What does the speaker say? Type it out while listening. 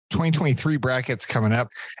2023 brackets coming up,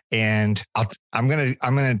 and I'm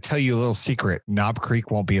gonna tell you a little secret. Knob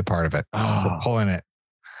Creek won't be a part of it. Oh. We're pulling it.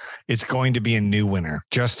 It's going to be a new winner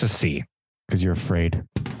just to see. Because you're afraid.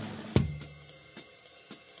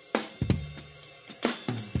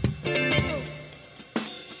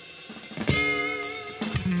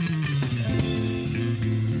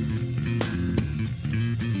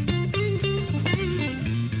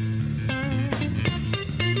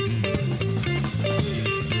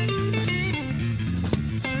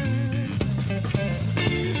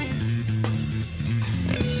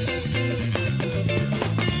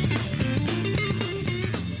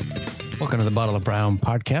 Welcome to the Bottle of Brown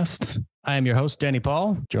podcast. I am your host, Danny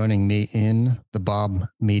Paul. Joining me in the Bob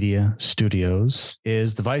Media Studios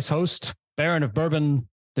is the vice host, Baron of Bourbon,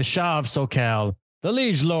 the Shah of SoCal, the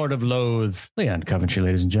Liege Lord of Loathe, Leon Coventry,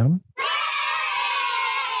 ladies and gentlemen.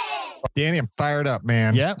 Danny, I'm fired up,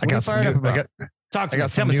 man. Yeah, I got some new, Talk to me.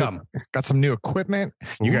 Tell me something. Got some new equipment.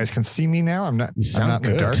 Ooh. You guys can see me now. I'm not in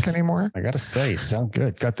the dark anymore. I got to say, you sound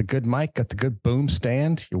good. Got the good mic, got the good boom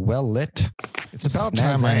stand. You're well lit. It's about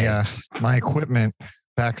time my equipment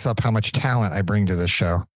backs up how much talent I bring to this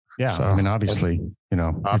show. Yeah. So, I mean, obviously, you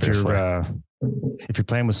know, obviously. if you're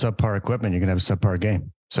playing with subpar equipment, you're going to have a subpar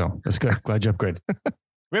game. So that's good. Glad you upgraded.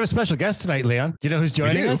 We have a special guest tonight, Leon. Do you know who's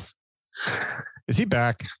joining us? Is he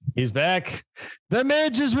back? He's back. The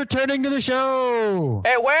Midge is returning to the show.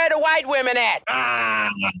 Hey, where are the white women at?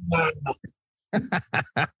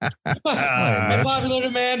 Popular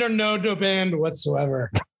demand or no demand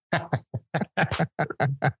whatsoever.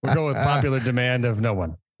 We'll go with popular demand of no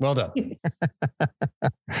one. Well done.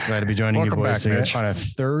 Glad to be joining you boys back, on a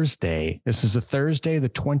Thursday. This is a Thursday, the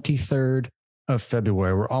 23rd of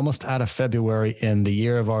February. We're almost out of February in the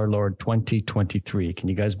year of our Lord 2023. Can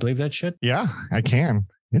you guys believe that shit? Yeah, I can.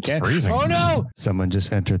 It's freezing. Oh no! Someone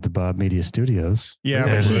just entered the Bob Media Studios. Yeah,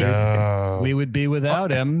 but we would be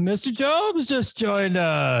without him. Mr. Jomes just joined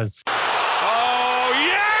us. Oh,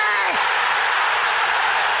 yes!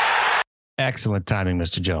 Excellent timing,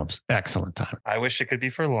 Mr. Jomes. Excellent timing. I wish it could be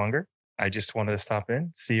for longer. I just wanted to stop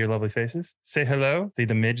in, see your lovely faces, say hello, see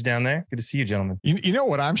the Midge down there. Good to see you, gentlemen. You know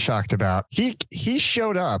what I'm shocked about? He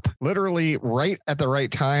showed up literally right at the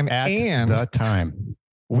right time.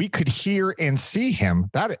 We could hear and see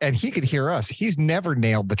him, and he could hear us. He's never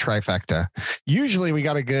nailed the trifecta. Usually we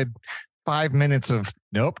got a good 5 minutes of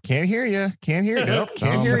nope, can't hear you, can't hear, nope,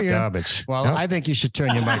 can't hear you. Garbage. Well, nope. I think you should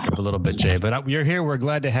turn your mic up a little bit, Jay. But you're here. We're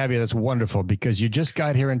glad to have you. That's wonderful because you just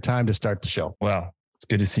got here in time to start the show. Wow. It's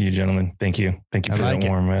good to see you, gentlemen. Thank you. Thank you for that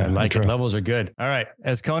warm. I like it. Levels are good. All right.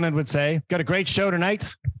 As Conan would say, got a great show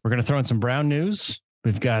tonight. We're going to throw in some Brown news.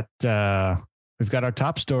 We've got our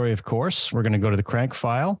top story, of course. We're going to go to the crank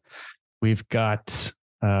file. We've got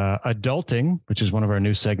adulting, which is one of our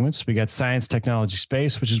new segments. We got science, technology,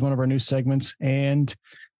 space, which is one of our new segments. And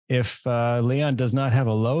if Leon does not have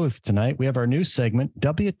a loathe tonight, we have our new segment,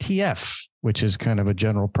 WTF, which is kind of a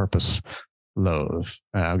general purpose loathe.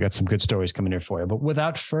 I've got some good stories coming here for you. But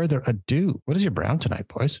without further ado, what is your Brown tonight,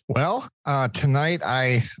 boys? Well, tonight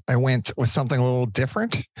I went with something a little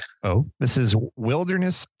different. Oh, this is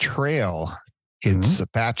Wilderness Trail. It's a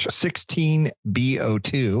batch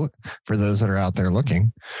 16B02 for those that are out there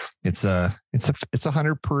looking. It's a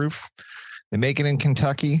 100 proof. They make it in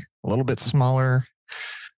Kentucky, a little bit smaller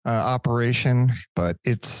operation, but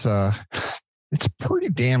it's pretty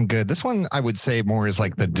damn good. This one I would say more is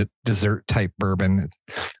like the dessert type bourbon.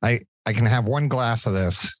 I can have one glass of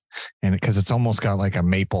this, and because it's almost got like a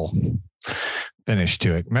maple finish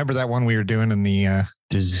to it. Remember that one we were doing in the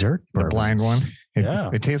dessert, the blind one?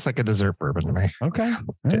 It tastes like a dessert bourbon to me. Okay,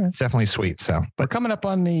 it's definitely sweet. So, but we're coming up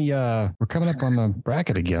on the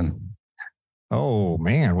bracket again. Oh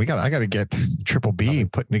man, I got to get Triple B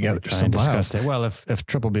putting together some discuss that. Well, if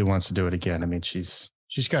Triple B wants to do it again, I mean, she's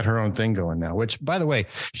got her own thing going now. Which, by the way,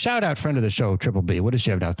 shout out friend of the show, Triple B. What does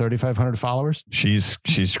she have now? 3,500 followers. She's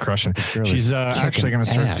crushing. Really she's actually going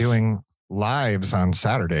to start doing lives on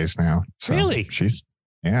Saturdays now. So really?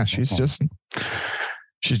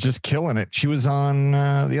 She's just killing it. She was on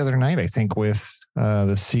the other night, I think, with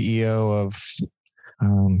the CEO of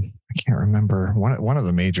I can't remember one of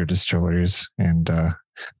the major distilleries, and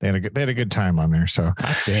they had a good time on there. So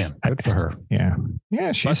damn, good for her. Yeah.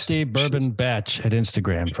 She's Musty Bourbon Batch at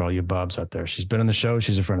Instagram for all you Bobs out there. She's been on the show.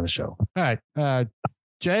 She's a friend of the show. All right,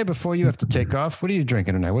 Jay. Before you have to take off, what are you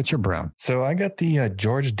drinking tonight? What's your Brown? So I got the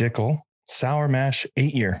George Dickel Sour Mash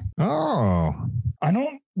 8-year. Oh,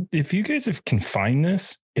 if you guys can find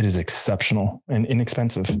this, it is exceptional and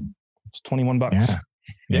inexpensive. It's $21.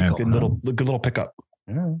 Yeah. Good little pickup.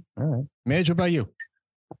 All right. Madge, what about you?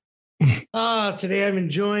 Today I'm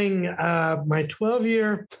enjoying my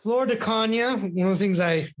 12-year Flor de Caña, one of the things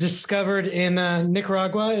I discovered in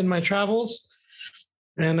Nicaragua in my travels.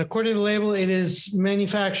 And according to the label, it is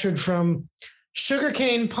manufactured from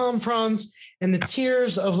sugarcane, palm fronds, and the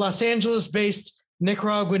tears of Los Angeles-based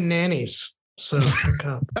Nicaraguan nannies. So check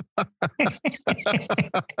out.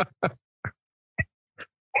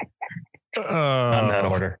 On that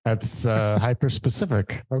order. That's hyper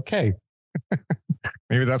specific. Okay.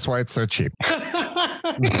 Maybe that's why it's so cheap.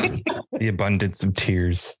 The abundance of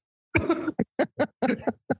tears.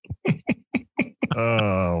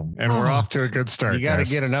 Oh, and we're off to a good start. You got to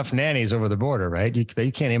get enough nannies over the border, right? You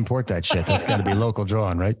can't import that shit. That's got to be local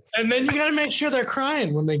drawn, right? And then you got to make sure they're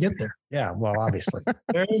crying when they get there. Yeah, well, obviously.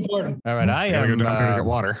 Very important. All right, I Gotta am. go down there to get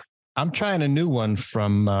water. I'm trying a new one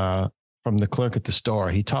from the clerk at the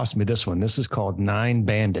store. He tossed me this one. This is called 9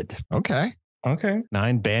 Banded. Okay.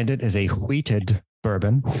 9 Banded is a wheated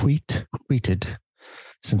bourbon. Wheated.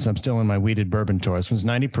 Since I'm still in my wheated bourbon tour. This one's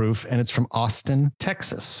 90 proof, and it's from Austin,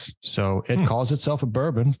 Texas. So it calls itself a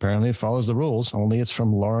bourbon. Apparently it follows the rules, only it's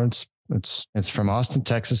from Lawrence. It's from Austin,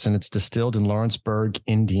 Texas, and it's distilled in Lawrenceburg,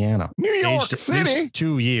 Indiana. New York Aged at City. least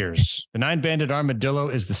 2 years. The 9-banded armadillo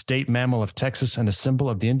is the state mammal of Texas and a symbol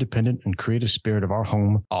of the independent and creative spirit of our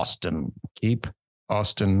home, Austin. Keep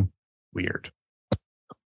Austin weird.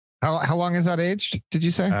 How long is that aged? Did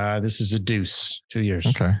you say? This is a deuce, 2 years.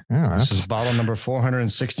 Okay. Yeah, This is that's bottle number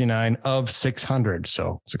 469 of 600.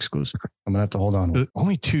 So it's exclusive. I'm going to have to hold on.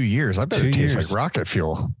 only 2 years. I bet 2 it tastes years. like rocket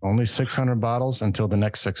fuel. Only 600 bottles until the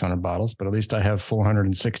next 600 bottles, but at least I have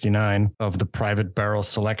 469 of the private barrel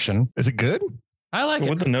selection. Is it good? I like What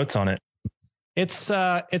are it. the notes on it? It's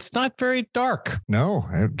not very dark. No,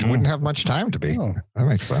 it wouldn't have much time to be. Oh. That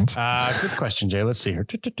makes sense. Good question, Jay. Let's see here.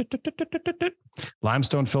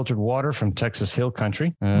 Limestone filtered water from Texas Hill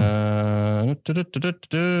Country.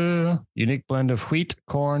 Unique blend of wheat,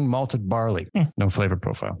 corn, malted barley. No flavor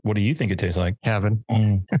profile. What do you think it tastes like? Heaven.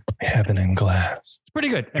 Heaven in glass. It's pretty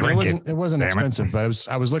good. I mean, it wasn't Damn it. expensive, but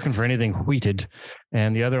I was looking for anything wheated,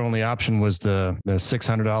 and the other only option was the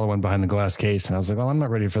 $600 one behind the glass case. And I was like, well, I'm not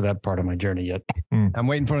ready for that part of my journey yet. I'm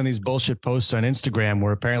waiting for one of these bullshit posts on Instagram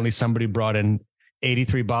where apparently somebody brought in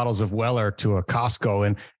 83 bottles of Weller to a Costco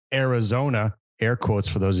in Arizona. Air quotes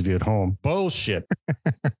for those of you at home. Bullshit.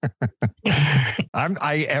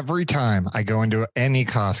 Every time I go into any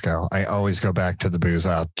Costco, I always go back to the booze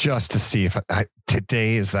aisle just to see if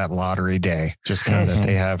today is that lottery day. Just kind That of.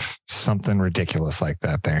 they have something ridiculous like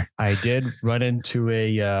that there. I did run into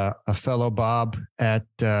a fellow Bob at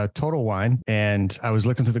Total Wine, and I was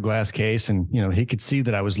looking through the glass case, and he could see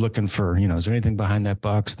that I was looking for, is there anything behind that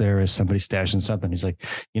box there? Is somebody stashing something? He's like,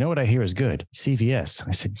 you know what I hear is good? CVS.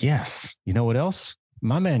 I said, yes. You know what else?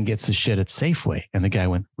 My man gets his shit at Safeway. And the guy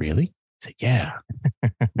went, really? I said, yeah.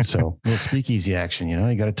 So a little speakeasy action,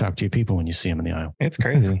 you got to talk to your people when you see them in the aisle. It's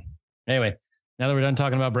crazy. Anyway, now that we're done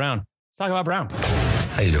talking about Brown, let's talk about Brown.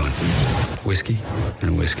 How you doing? Whiskey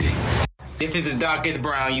and whiskey. This is the darkest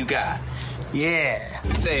brown you got. Yeah.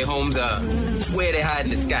 Say, Holmes, where they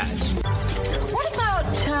hiding the scotch? What about,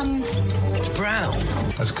 Brown.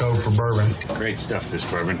 That's code for bourbon. Great stuff, this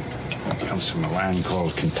bourbon. It comes from a land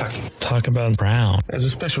called Kentucky. Talk about Brown. There's a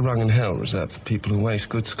special rung in hell reserved for people who waste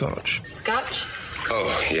good scotch. Scotch?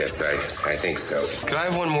 Oh, yes, I think so. Could I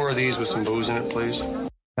have one more of these with some booze in it, please?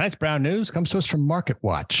 Tonight's Brown News comes to us from Market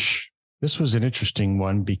Watch. This was an interesting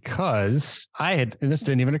one because this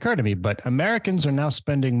didn't even occur to me, but Americans are now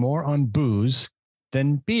spending more on booze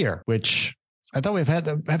than beer, which I thought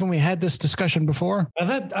haven't we had this discussion before?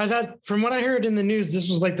 I thought from what I heard in the news, this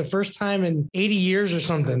was like the first time in 80 years or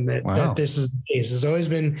something that this is the case. It's always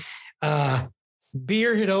been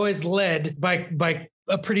beer had always led by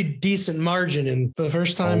a pretty decent margin, and for the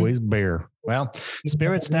first time, always beer. Well,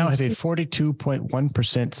 spirits now have a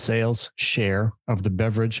 42.1% sales share of the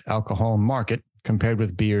beverage alcohol market, compared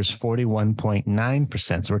with beer's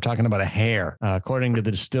 41.9%. So we're talking about a hair, according to the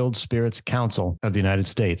Distilled Spirits Council of the United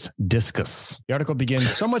States, DISCUS. The article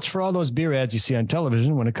begins, so much for all those beer ads you see on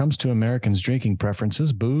television. When it comes to Americans' drinking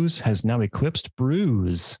preferences, booze has now eclipsed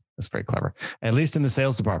brews. That's very clever, at least in the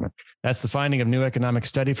sales department. That's the finding of new economic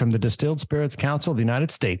study from the Distilled Spirits Council of the United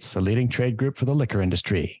States, a leading trade group for the liquor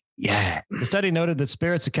industry. Yeah. The study noted that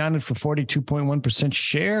spirits accounted for 42.1%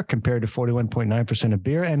 share compared to 41.9% of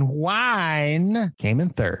beer, and wine came in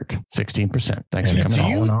third, 16%. Thanks for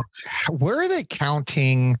coming on. Where are they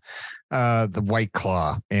counting the White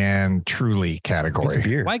Claw and Truly category? It's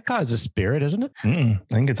beer. White Claw is a spirit, isn't it? I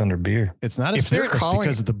think it's under beer. It's not a If they're spirit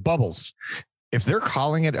because of the bubbles. If they're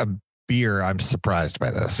calling it a beer, I'm surprised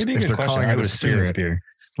by this. It'd be a If good they're question. calling I it would a assume it's spirit, beer.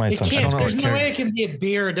 My assumption. There's no way it can be a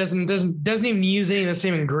beer. It doesn't even use any of the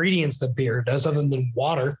same ingredients that beer does, other than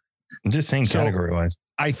water. I'm just saying category wise.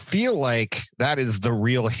 I feel like that is the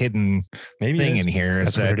real hidden thing in here.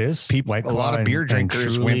 That's what it is. People, a lot of beer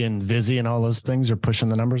drinkers and Vizzy and all those things are pushing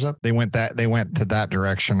the numbers up. They went to that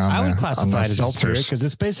direction. I would classify it as a spirit because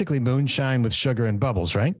it's basically moonshine with sugar and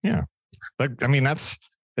bubbles, right? Yeah. But I mean, it's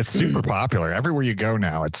super popular everywhere you go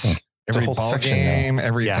now. It's every ball game,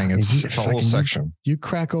 everything. Yeah, it's a whole section. You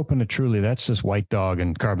crack open a Truly, that's just White Dog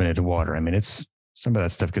and carbonated water. I mean, some of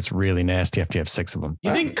that stuff gets really nasty after you have 6 of them.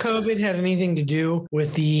 You think COVID had anything to do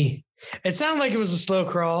with it sounded like it was a slow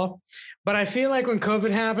crawl, but I feel like when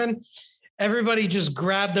COVID happened, everybody just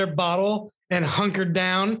grabbed their bottle and hunkered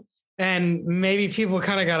down, and maybe people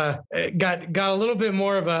kind of got a little bit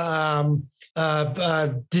more of a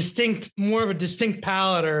distinct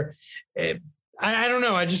palate, or I don't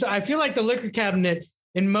know. I feel like the liquor cabinet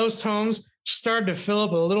in most homes started to fill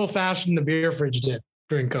up a little faster than the beer fridge did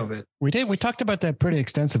during COVID. We did. We talked about that pretty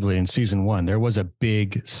extensively in season 1. There was a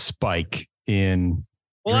big spike in.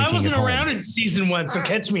 Well, I wasn't around in season 1, so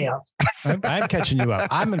catch me up. I'm catching you up.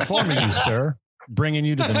 I'm informing you, sir, bringing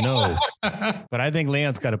you to the know. But I think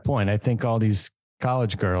Leon's got a point. I think all these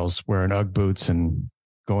college girls wearing Ugg boots and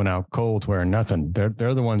going out cold wearing nothing,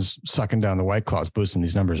 they're the ones sucking down the White Claws, boosting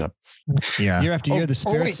these numbers up. Yeah. Year after year, the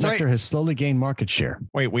spirit sector has slowly gained market share.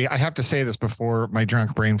 I have to say this before my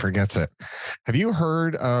drunk brain forgets it. Have you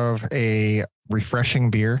heard of a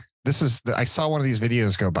refreshing beer? I saw one of these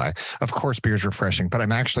videos go by. Of course, beer is refreshing, but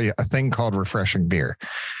I'm actually a thing called refreshing beer.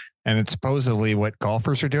 And it's supposedly what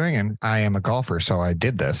golfers are doing. And I am a golfer, so I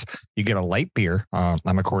did this. You get a light beer. I'm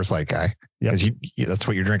a Coors Light guy. Because that's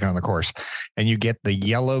what you're drinking on the course. And you get the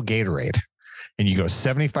yellow Gatorade. And you go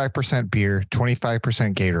 75% beer,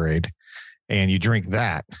 25% Gatorade. And you drink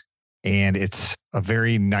that. And it's a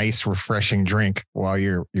very nice, refreshing drink while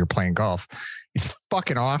you're playing golf. It's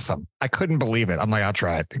fucking awesome. I couldn't believe it. I'm like, I'll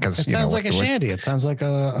try it because it sounds like a shandy. It sounds like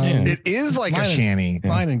it is like a shandy,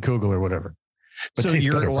 Mine and Kugel or whatever. But so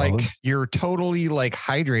you're totally like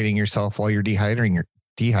hydrating yourself while you're dehydrating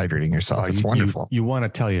yourself. It's wonderful. You want to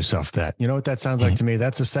tell yourself that. You know what that sounds like to me?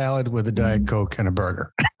 That's a salad with a Diet Coke and a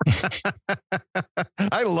burger.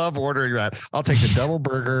 I love ordering that. I'll take the double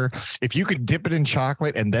burger. If you could dip it in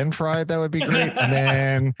chocolate and then fry it, that would be great. And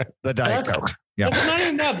then the Diet Coke. Yeah. That's not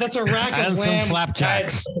even that. That's a rack of some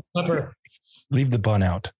flapjacks. Leave the bun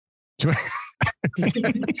out.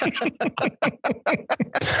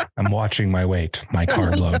 I'm watching my weight, my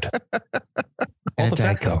carb load. All the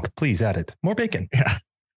Diet Coke. Please add it. More bacon. Yeah.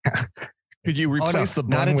 Could you replace the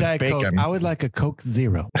bun with bacon? Coke. I would like a Coke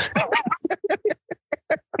Zero.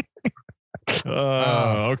 Okay.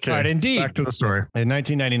 All right, indeed. Back to the story. In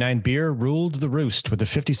 1999, beer ruled the roost with a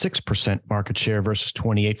 56% market share versus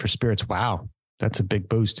 28% for spirits. Wow. That's a big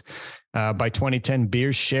boost. By 2010,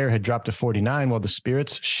 beer's share had dropped to 49%, while the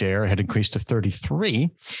spirits share had increased to 33%.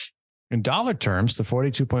 In dollar terms, the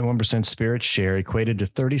 42.1% spirit share equated to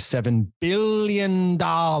 $37 billion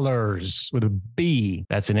with a B.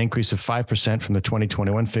 That's an increase of 5% from the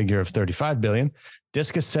 2021 figure of $35 billion.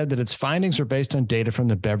 Discus said that its findings were based on data from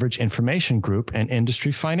the Beverage Information Group and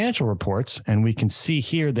industry financial reports. And we can see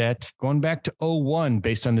here that going back to 2001,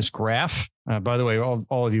 based on this graph, by the way,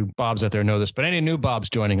 all of you Bobs out there know this, but any new Bobs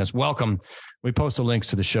joining us, welcome. We post the links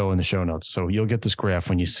to the show in the show notes, so you'll get this graph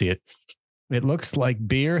when you see it. It looks like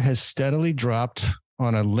beer has steadily dropped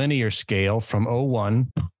on a linear scale from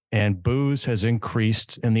 2001, and booze has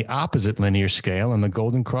increased in the opposite linear scale, and the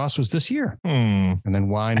Golden Cross was this year. And then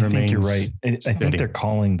wine remains. I think you're right. I think they're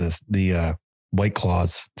calling this the White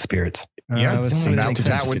Claws spirits. Yeah,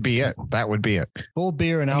 that would be it. That would be it. Full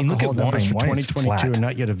beer and alcohol numbers for 2022 are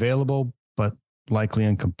not yet available, but likely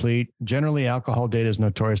incomplete. Generally, alcohol data is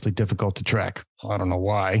notoriously difficult to track. I don't know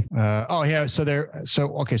why. So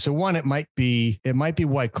one, it might be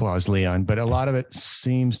White Claws, Leon, but a lot of it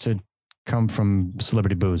seems to come from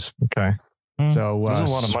celebrity booze. Okay. So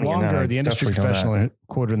Swanger, the industry professional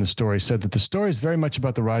quoted in the story, said that the story is very much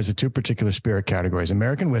about the rise of two particular spirit categories: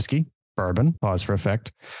 American whiskey, bourbon, pause for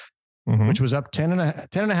effect, which was up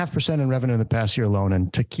 10.5% in revenue in the past year alone,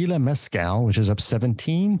 and tequila mezcal, which is up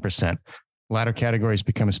 17%. Latter categories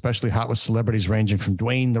become especially hot with celebrities ranging from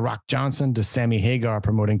Dwayne "The Rock" Johnson to Sammy Hagar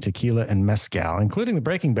promoting tequila and mezcal, including the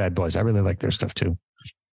Breaking Bad boys. I really like their stuff too.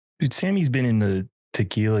 Dude, Sammy's been in the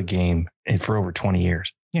tequila game for over 20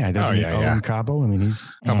 years. Yeah, doesn't he own Cabo? I mean,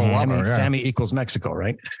 he's Sammy equals Mexico,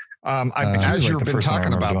 right? As you've been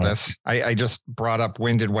talking about this, I just brought up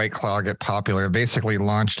when did White Claw get popular? It basically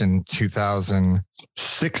launched in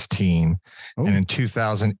 2016, and in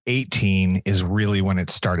 2018 is really when it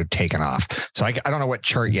started taking off. So I don't know what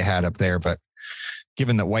chart you had up there, but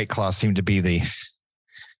given that White Claw seemed to be the,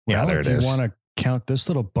 there it is. If you want to count this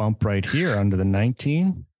little bump right here under the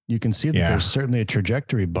 19, you can see that there's certainly a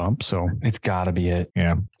trajectory bump. So it's got to be it.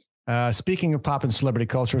 Yeah. Speaking of pop and celebrity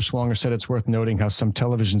culture, Swanger said it's worth noting how some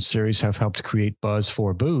television series have helped create buzz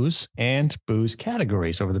for booze and booze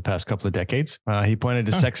categories over the past couple of decades. He pointed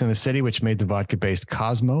to Sex and the City, which made the vodka-based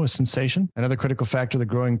Cosmo a sensation. Another critical factor, the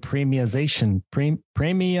growing premiumization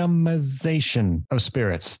of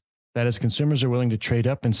spirits. That is, consumers are willing to trade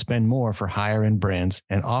up and spend more for higher-end brands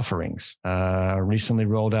and offerings. Recently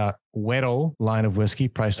rolled out Güero line of whiskey,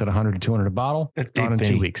 priced at $100 to $200 a bottle. That's gone in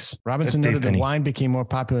 2 weeks. Robinson noted that wine became more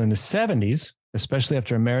popular in the 70s, especially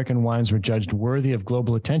after American wines were judged worthy of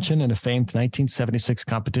global attention in a famed 1976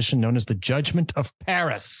 competition known as the Judgment of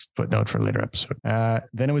Paris. Footnote for a later episode.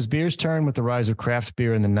 Then it was beer's turn with the rise of craft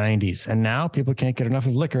beer in the 90s. And now people can't get enough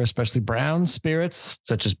of liquor, especially brown spirits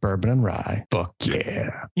such as bourbon and rye. Fuck yeah.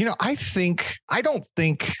 I don't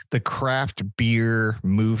think the craft beer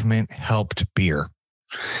movement helped beer.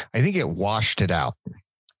 I think it washed it out.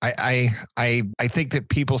 I think that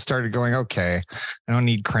people started going, okay, I don't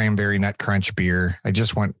need cranberry nut crunch beer. I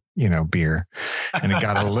just want, beer. And it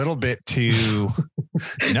got a little bit too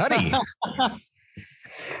nutty.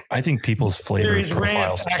 I think people's flavor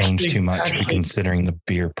profiles changed too much considering the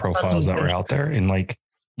beer profiles that were out there. And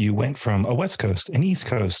you went from a West Coast, an East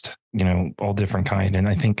Coast, all different kind. And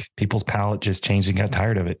I think people's palate just changed and got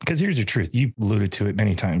tired of it. Because here's the truth. You alluded to it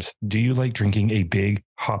many times. Do you like drinking a big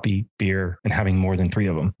hoppy beer and having more than 3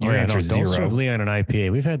 of them? Your answer is 0. Don't serve Leon an IPA.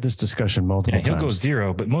 We've had this discussion multiple times. He'll go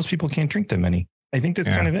 0, but most people can't drink that many. I think that's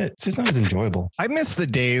kind of it. It's just not as enjoyable. I miss the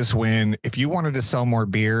days when if you wanted to sell more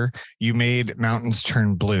beer, you made mountains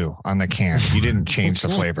turn blue on the can. You didn't change the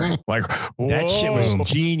flavor. That shit was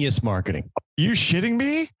genius marketing. You shitting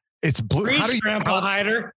me? It's blue. How do you, Grandpa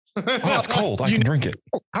Hyder? It's cold. I can drink it.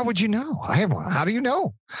 How would you know? How do you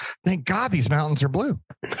know? Thank God these mountains are blue.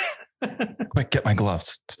 Quick, get my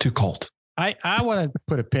gloves. It's too cold. I want to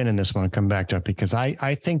put a pin in this one and come back to it because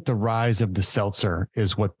I think the rise of the seltzer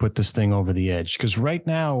is what put this thing over the edge. Because right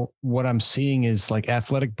now, what I'm seeing is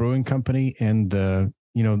Athletic Brewing Company and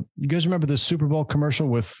you guys remember the Super Bowl commercial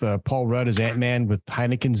with Paul Rudd as Ant-Man with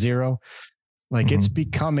Heineken Zero? It's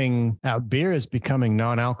becoming beer is becoming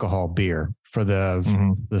non-alcohol beer for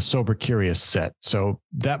the sober curious set. So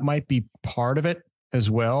that might be part of it as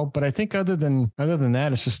well. But I think other than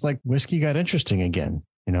that, it's just whiskey got interesting again.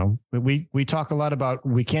 We talk a lot about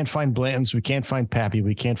we can't find Blanton's, we can't find Pappy,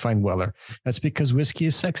 we can't find Weller. That's because whiskey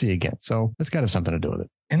is sexy again. So it's got to have something to do with it.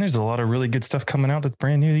 And there's a lot of really good stuff coming out that's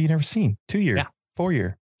brand new that you've never seen. 2-year,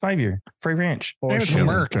 4-year, 5-year, Frey Ranch. And it's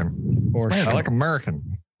American. I like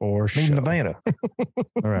American. Or Nevada.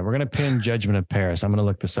 All right, we're going to pin Judgment of Paris. I'm going to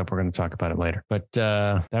look this up. We're going to talk about it later. But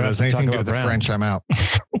that has anything to do with the French. I'm out.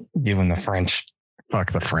 You and the French.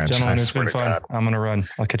 Fuck the French. Gentlemen, it's been fun. I'm going to run.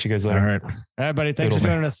 I'll catch you guys later. All right. Everybody, thanks for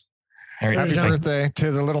joining us. Happy birthday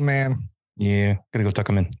to the little man. Yeah. Got to go tuck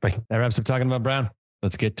him in. Bye. That wraps up Talking About Brown.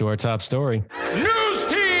 Let's get to our top story. News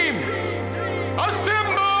team,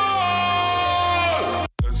 assemble!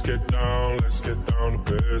 Let's get down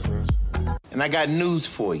to business. And I got news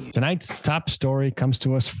for you. Tonight's top story comes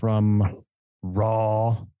to us from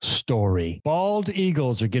Raw Story. Bald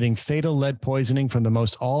eagles are getting fatal lead poisoning from the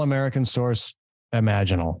most all-American source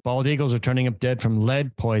imaginable. Bald eagles are turning up dead from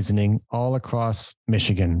lead poisoning all across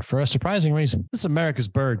Michigan for a surprising reason. This is America's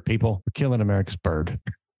bird, people. We're killing America's bird.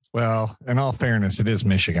 Well, in all fairness, it is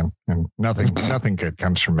Michigan, and nothing good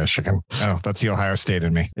comes from Michigan. Oh, that's the Ohio State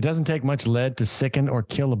in me. It doesn't take much lead to sicken or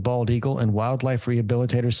kill a bald eagle, and wildlife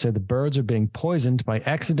rehabilitators say the birds are being poisoned by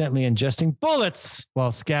accidentally ingesting bullets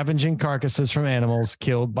while scavenging carcasses from animals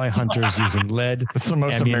killed by hunters using lead. That's the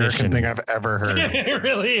most ammunition. American thing I've ever heard. It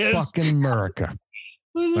really is. Fucking America.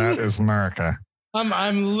 That is America.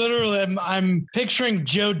 I'm picturing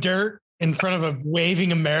Joe Dirt in front of a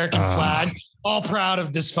waving American flag, all proud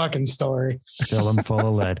of this fucking story. Fill them full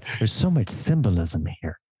of lead. There's so much symbolism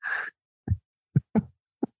here.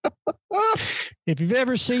 If you've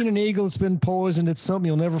ever seen an eagle that's been poisoned, it's something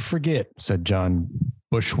you'll never forget, said John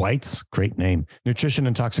Bushwhite's, great name, nutrition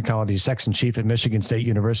and toxicology section chief at Michigan State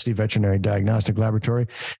University Veterinary Diagnostic Laboratory.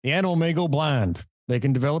 The animal may go blind. They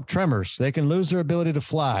can develop tremors. They can lose their ability to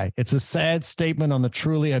fly. It's a sad statement on the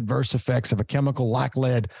truly adverse effects of a chemical like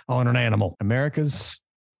lead on an animal. America's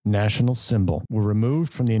national symbol were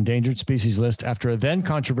removed from the endangered species list after a then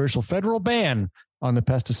controversial federal ban on the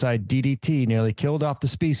pesticide DDT nearly killed off the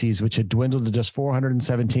species, which had dwindled to just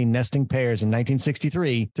 417 nesting pairs in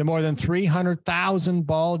 1963 to more than 300,000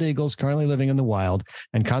 bald eagles currently living in the wild.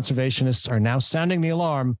 And conservationists are now sounding the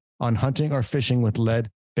alarm on hunting or fishing with lead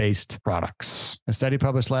lead-based products. A study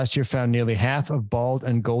published last year found nearly half of bald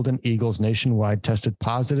and golden eagles nationwide tested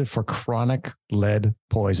positive for chronic lead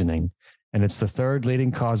poisoning. And it's the third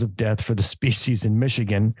leading cause of death for the species in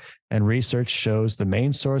Michigan. And research shows the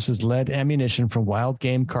main source is lead ammunition from wild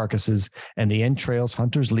game carcasses and the entrails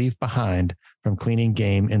hunters leave behind from cleaning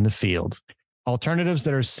game in the field. Alternatives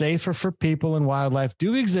that are safer for people and wildlife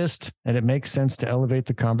do exist, and it makes sense to elevate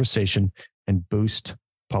the conversation and boost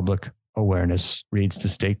public awareness, reads the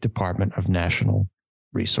State Department of National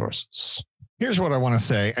Resources. Here's what I want to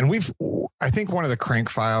say. And I think one of the crank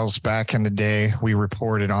files back in the day, we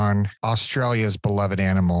reported on Australia's beloved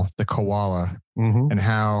animal, the koala, and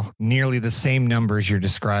how nearly the same numbers you're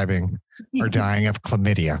describing are dying of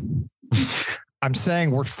chlamydia. I'm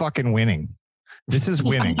saying we're fucking winning. This is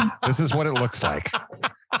winning. This is what it looks like.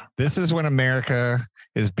 This is when America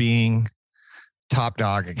is being top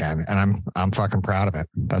dog again. And I'm fucking proud of it.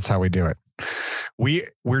 That's how we do it.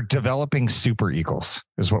 We're developing super eagles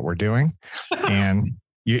is what we're doing. And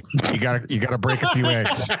you gotta break a few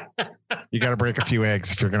eggs. You gotta break a few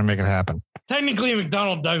eggs if you're gonna make it happen. Technically,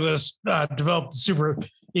 McDonnell Douglas developed the super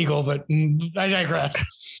eagle, but I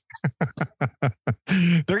digress.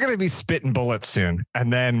 They're gonna be spitting bullets soon.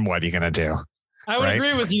 And then what are you gonna do? I would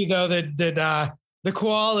agree with you though that the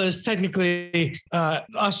koala is technically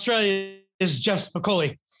Australia is Jeff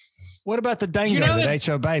Spicoli. What about the dingo that ate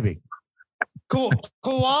your baby? Cool.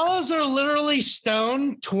 Koalas are literally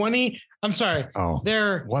stoned 20. I'm sorry. Oh,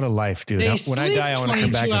 they're what a life, dude. When I die, I want to come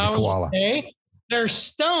back as a koala. They're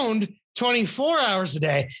stoned 24 hours a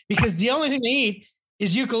day because the only thing they eat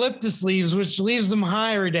is eucalyptus leaves, which leaves them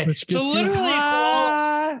high every day. So literally,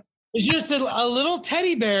 koala is just a little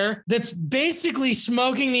teddy bear that's basically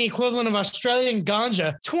smoking the equivalent of Australian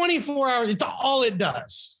ganja 24 hours. It's all it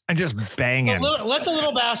does. And just banging. Let the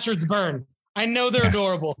little bastards burn. I know they're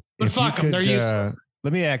adorable, but fuck them. They're useless.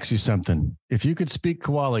 Let me ask you something. If you could speak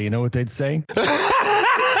koala, you know what they'd say?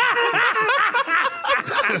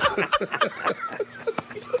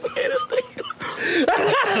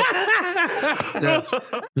 Yeah.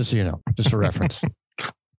 Just so you know, just for reference.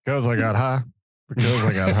 Because I got high. Because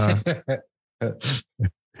I got high.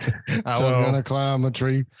 I was going to climb a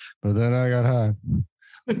tree, but then I got high.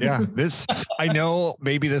 Yeah. I know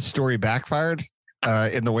maybe this story backfired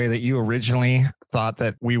in the way that you originally thought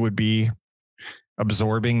that we would be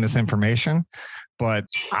absorbing this information, but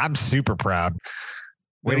I'm super proud.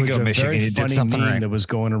 Way to go, Michigan. You did something right. That was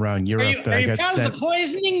going around Europe that I got sent. The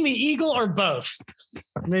poisoning, the eagle, or both?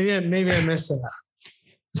 Maybe I missed that.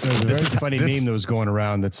 There's a very funny meme that was going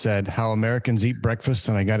around that said how Americans eat breakfast,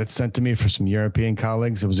 and I got it sent to me from some European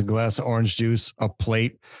colleagues. It was a glass of orange juice, a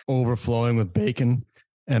plate overflowing with bacon,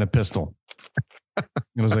 and a pistol. I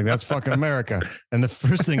was like, that's fucking America. And the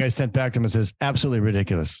first thing I sent back to him says, absolutely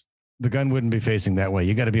ridiculous. The gun wouldn't be facing that way.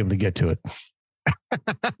 You got to be able to get to it.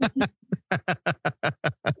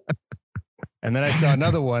 And then I saw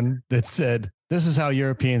another one that said, this is how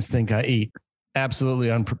Europeans think I eat.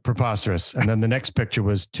 Absolutely preposterous. And then the next picture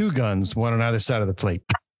was 2 guns, one on either side of the plate.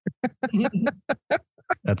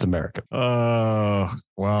 That's America. Oh,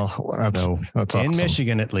 well, that's awesome. In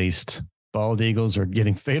Michigan, at least, bald eagles are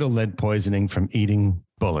getting fatal lead poisoning from eating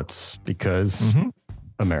bullets because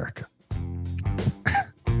America.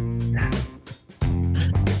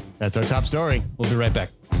 That's our top story. We'll be right back.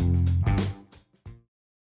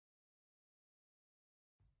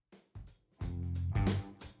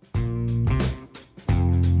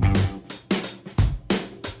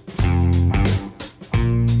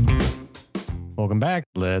 Welcome back.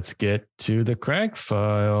 Let's get to the crank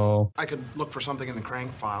file. I could look for something in the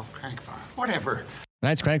crank file. Whatever.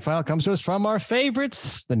 Tonight's crank file comes to us from our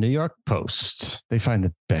favorites, the New York Post. They find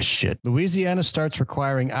the best shit. Louisiana starts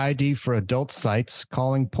requiring ID for adult sites,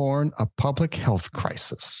 calling porn a public health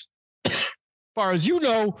crisis. As far as you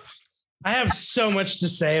know, I have so much to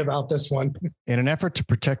say about this one. In an effort to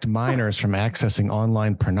protect minors from accessing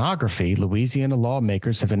online pornography, Louisiana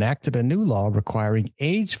lawmakers have enacted a new law requiring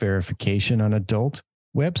age verification on adult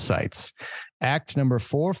websites. Act number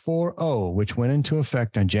 440, which went into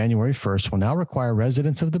effect on January 1st, will now require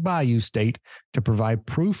residents of the Bayou State to provide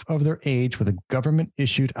proof of their age with a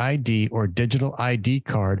government-issued ID or digital ID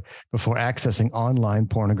card before accessing online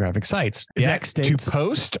pornographic sites. Is that to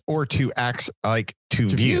post or to to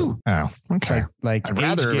view? Oh, okay. I'd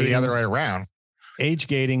rather it the other way around. Age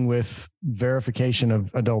gating with verification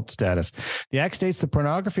of adult status. The act states that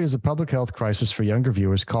pornography is a public health crisis for younger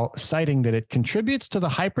viewers, citing that it contributes to the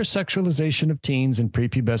hypersexualization of teens and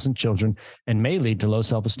prepubescent children and may lead to low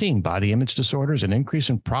self-esteem, body image disorders, an increase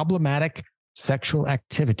in problematic sexual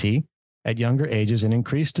activity, at younger ages and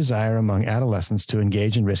increased desire among adolescents to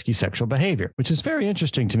engage in risky sexual behavior, which is very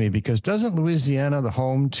interesting to me because doesn't Louisiana, the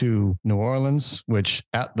home to New Orleans, which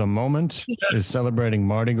at the moment is celebrating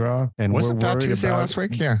Mardi Gras, and wasn't we're that worried Tuesday about last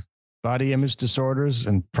week? Yeah. body image disorders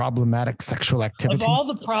and problematic sexual activity? Of all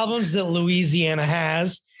the problems that Louisiana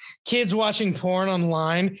has, kids watching porn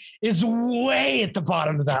online is way at the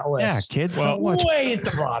bottom of that list. Yeah, kids don't watch. Way at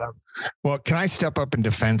the bottom. Well, can I step up in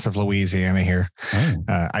defense of Louisiana here?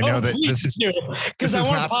 I know that this is because I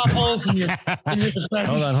want potholes in your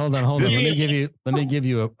defense. Hold on. Let me give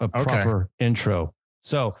you a proper intro.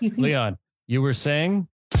 So, Leon, you were saying?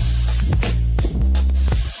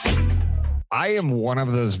 I am one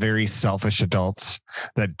of those very selfish adults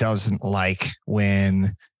that doesn't like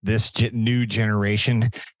when this new generation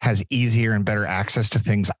has easier and better access to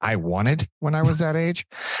things I wanted when I was that age.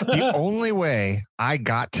 The only way I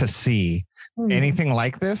got to see anything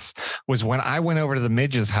like this was when I went over to the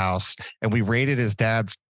Midge's house and we raided his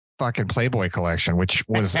dad's fucking Playboy collection, which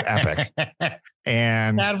was epic.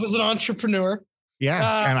 And Dad was an entrepreneur.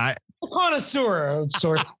 Yeah. And a connoisseur of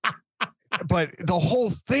sorts. But the whole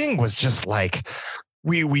thing was just like,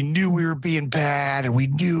 we knew we were being bad, and we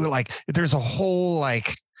knew like there's a whole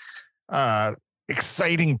like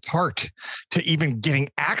exciting part to even getting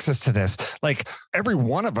access to this. Like every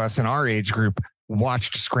one of us in our age group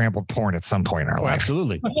watched scrambled porn at some point in our life.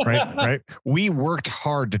 Absolutely. Right. We worked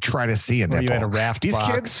hard to try to see a nipple. You had a raft These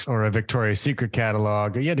box kids or a Victoria's Secret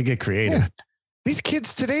catalog. You had to get creative. Yeah. These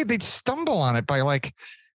kids today, they'd stumble on it by like,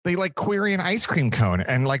 they like query an ice cream cone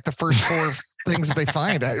and like the first 4 things that they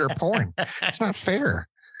find are porn. It's not fair.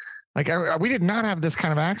 Like we did not have this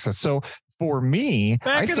kind of access. So for me,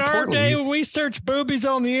 back in our day when we searched boobies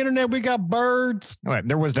on the internet, we got birds.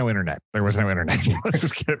 There was no internet.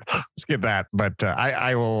 let's get that. But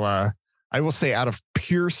I will say, out of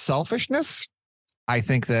pure selfishness, I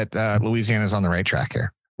think that Louisiana is on the right track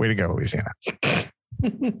here. Way to go, Louisiana.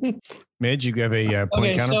 Midge, you have a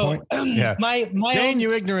point counterpoint? So, yeah. My Jane,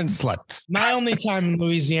 you ignorant slut. My only time in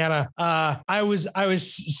Louisiana, it was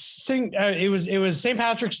St.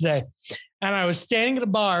 Patrick's Day, and I was standing at a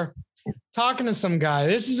bar talking to some guy.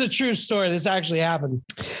 This is a true story. This actually happened.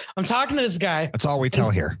 I'm talking to this guy. That's all we tell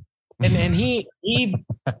here. And he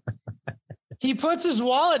puts his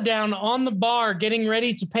wallet down on the bar, getting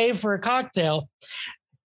ready to pay for a cocktail.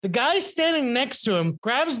 The guy standing next to him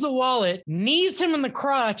grabs the wallet, knees him in the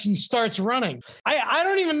crotch, and starts running. I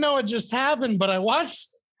don't even know what just happened, but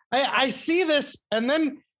I see this, and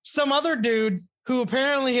then some other dude who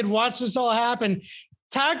apparently had watched this all happen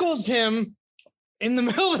tackles him in the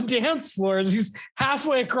middle of the dance floor as he's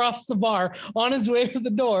halfway across the bar on his way to the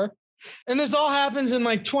door. And this all happens in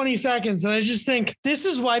like 20 seconds. And I just think this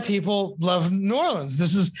is why people love New Orleans.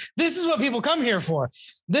 This is what people come here for.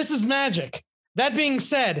 This is magic. That being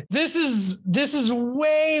said, this is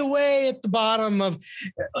way, way at the bottom of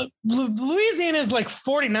Louisiana is like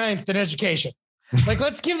 49th in education. Like,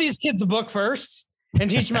 let's give these kids a book first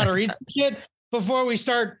and teach them how to read some shit before we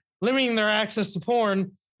start limiting their access to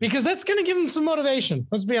porn, because that's going to give them some motivation.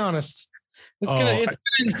 Let's be honest. It's going to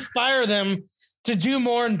inspire them to do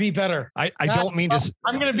more and be better. I don't mean to.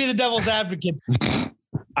 I'm going to be the devil's advocate.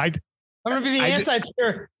 I'm going to be the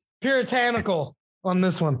anti-puritanical on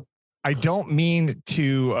this one. I don't mean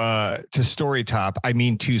to story top. I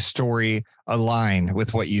mean to story align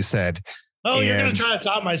with what you said. Oh, you're going to try to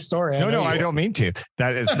top my story. No, I don't mean to.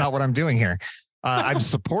 That is not what I'm doing here. I'm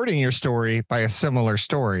supporting your story by a similar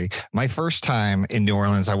story. My first time in New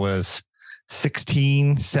Orleans, I was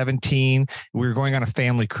 16, 17. We were going on a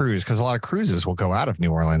family cruise because a lot of cruises will go out of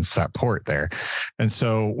New Orleans, that port there. And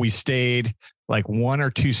so we stayed like 1 or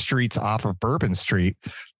 2 streets off of Bourbon Street.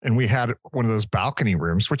 And we had one of those balcony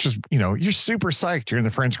rooms, which is, you're super psyched. You're in the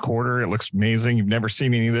French Quarter. It looks amazing. You've never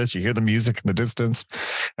seen any of this. You hear the music in the distance.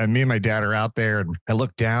 And me and my dad are out there, and I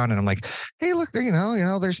look down and I'm like, hey, look there,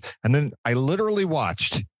 there's, and then I literally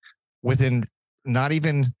watched within not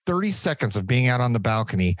even 30 seconds of being out on the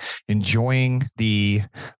balcony, enjoying the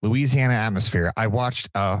Louisiana atmosphere. I watched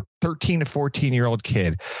a 13 to 14-year-old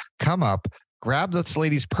kid come up, grab this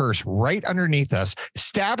lady's purse right underneath us,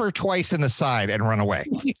 stab her twice in the side, and run away.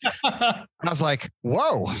 I was like,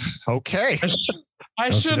 whoa, okay.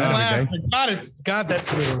 I shouldn't laugh. God,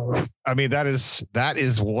 that's weird. I mean, that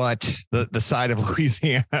is what the side of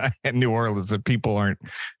Louisiana and New Orleans that people aren't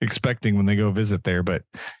expecting when they go visit there. But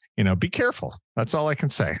be careful. That's all I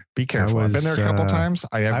can say. Be careful. I've been there a couple times.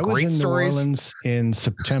 I have great stories. New Orleans in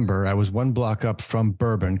September. I was 1 block up from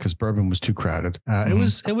Bourbon because Bourbon was too crowded. It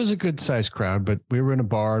was a good sized crowd, but we were in a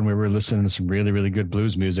bar and we were listening to some really, really good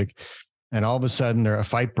blues music. And all of a sudden a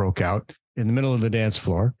fight broke out in the middle of the dance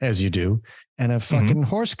floor, as you do, and a fucking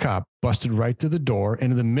horse cop busted right through the door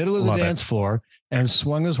into the middle of the dance floor and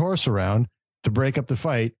swung his horse around to break up the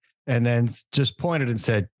fight, and then just pointed and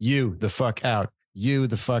said, "You the fuck out. You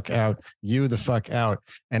the fuck out. You the fuck out."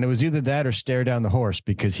 And it was either that or stare down the horse,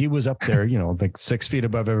 because he was up there, like 6 feet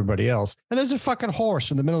above everybody else. And there's a fucking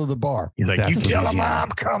horse in the middle of the bar. He's like, "You tell him I'm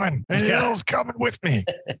coming. And Hill's coming with me."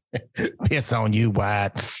 Piss on you,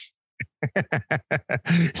 White.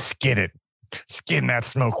 Skin that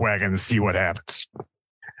smoke wagon and see what happens.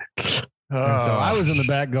 And so I was in the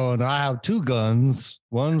back going, "I have 2 guns,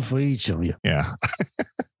 one for each of you." Yeah.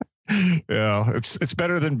 Yeah. It's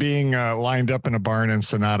better than being lined up in a barn in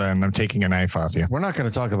Sonata and I'm taking a knife off you. We're not going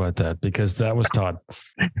to talk about that because that was Todd.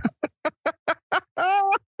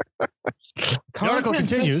 The article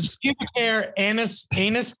continues. Pubic hair, anus,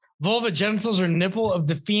 vulva, genitals, or nipple of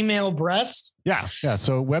the female breast. Yeah.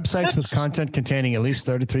 So websites with content containing at least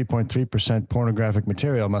 33.3% pornographic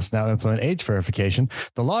material must now implement age verification.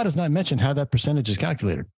 The law does not mention how that percentage is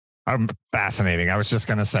calculated. Fascinating. I was just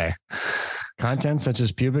going to say. Content such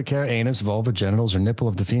as pubic hair, anus, vulva, genitals, or nipple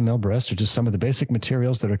of the female breast are just some of the basic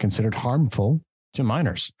materials that are considered harmful to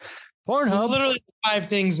minors. Pornhub. Literally 5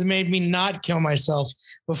 things that made me not kill myself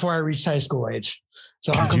before I reached high school age.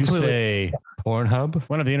 So I'm completely. You say Pornhub,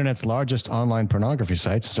 one of the internet's largest online pornography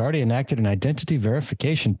sites, has already enacted an identity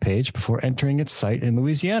verification page before entering its site in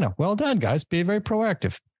Louisiana. Well done, guys. Be very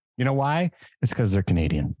proactive. You know why? It's because they're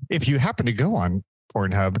Canadian. If you happen to go on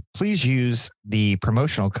Pornhub, please use the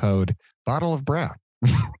promotional code Bottle of Brown.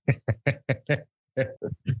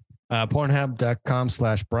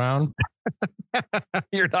 Pornhub.com/Brown.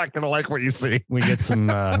 You're not going to like what you see. We get some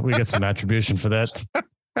attribution for that.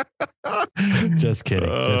 Just kidding.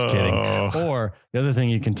 Or the other thing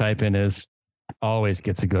you can type in is always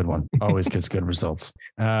gets a good one. Always gets good results.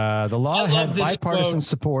 The law had bipartisan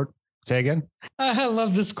support. Say again. I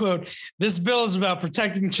love this quote. "This bill is about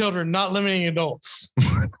protecting children, not limiting adults."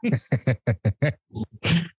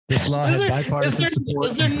 This law had bipartisan support.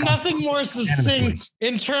 Is there nothing more succinct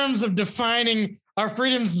in terms of defining our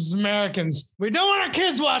freedoms as Americans? We don't want our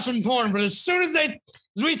kids watching porn, but as soon as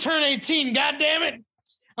we turn 18, God damn it,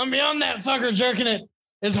 I'm beyond that fucker jerking it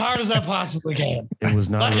as hard as I possibly can. It was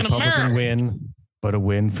not a Republican win, but a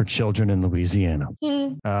win for children in Louisiana.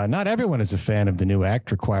 Not everyone is a fan of the new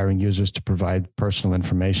act requiring users to provide personal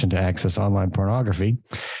information to access online pornography.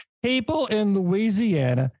 People in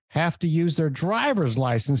Louisiana have to use their driver's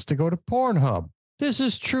license to go to Pornhub. This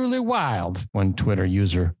is truly wild, one Twitter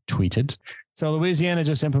user tweeted. So Louisiana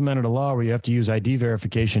just implemented a law where you have to use ID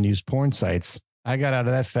verification to use porn sites. I got out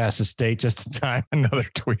of that fastest state just in time. Another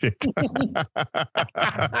tweet.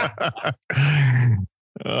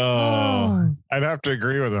 I'd have to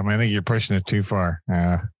agree with him. I think you're pushing it too far.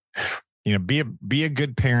 Be a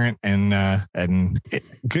good parent, and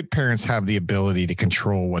good parents have the ability to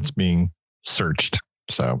control what's being searched.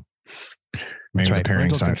 So maybe the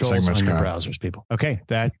parenting segment's gone. Browsers, people. Okay,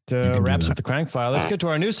 that wraps up the Crank File. Let's get to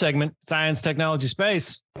our new segment, Science, Technology,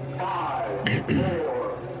 Space. 5,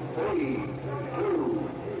 4, 3, 2,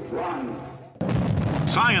 1.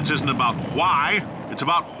 Science isn't about why, it's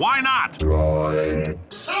about why not.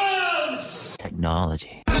 Science!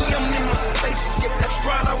 Technology.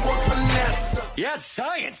 Yes,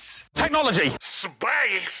 science. Technology.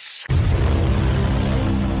 Space.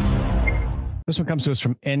 This one comes to us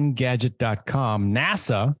from Engadget.com.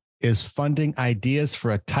 NASA is funding ideas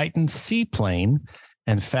for a Titan seaplane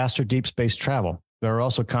and faster deep space travel. There are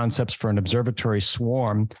also concepts for an observatory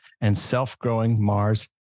swarm and self-growing Mars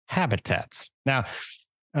habitats. Now,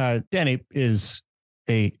 Danny is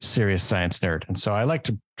a serious science nerd, and so I like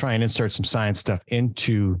to try and insert some science stuff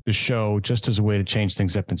into the show just as a way to change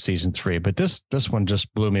things up in season 3. But this one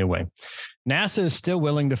just blew me away. NASA is still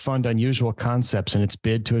willing to fund unusual concepts in its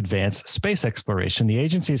bid to advance space exploration. The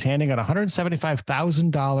agency is handing out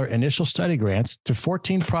 $175,000 initial study grants to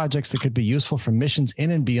 14 projects that could be useful for missions in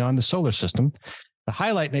and beyond the solar system. The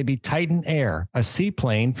highlight may be Titan Air, a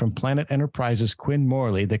seaplane from Planet Enterprise's Quinn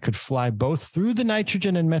Morley that could fly both through the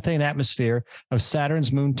nitrogen and methane atmosphere of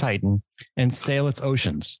Saturn's moon Titan and sail its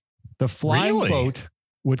oceans. The flying boat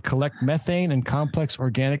would collect methane and complex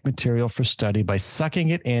organic material for study by sucking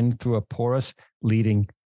it in through a porous leading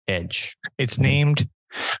edge. It's named,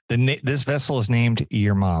 this vessel is named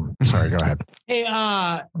Your Mom. Sorry, go ahead. Hey,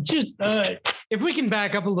 if we can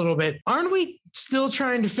back up a little bit, aren't we still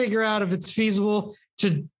trying to figure out if it's feasible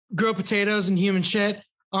to grow potatoes and human shit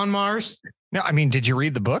on Mars? No, I mean, did you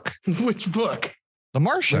read the book? Which book? The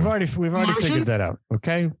Martian. We've already figured that out.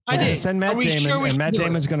 Okay. I did. Send Matt Damon, and Matt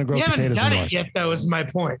Damon's going to grow potatoes on Mars. Yet, though, is my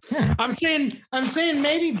point. I'm saying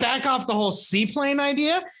maybe back off the whole seaplane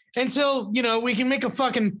idea until we can make a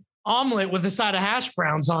fucking omelet with a side of hash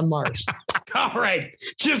browns on Mars. All right,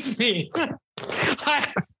 just me.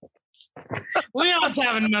 Leon's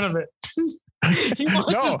having none of it. He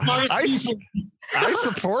wants his Mars I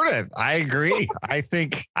support it. I agree. I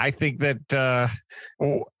think that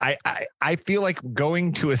I feel like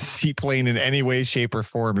going to a seaplane in any way, shape, or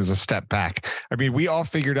form is a step back. I mean, we all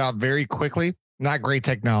figured out very quickly, not great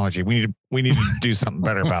technology. We need to do something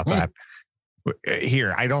better about that.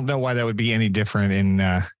 Here, I don't know why that would be any different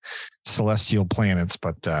in celestial planets,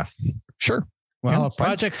 but sure. Well, a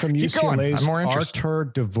project from UCLA's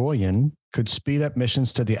Artur Devoyan could speed up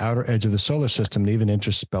missions to the outer edge of the solar system and even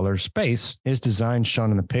interstellar space. His design, shown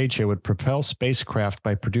on the page here, would propel spacecraft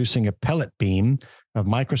by producing a pellet beam of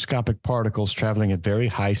microscopic particles traveling at very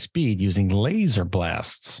high speed using laser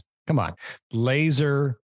blasts. Come on.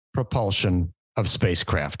 Laser propulsion of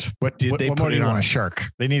spacecraft. What they put it on a shark?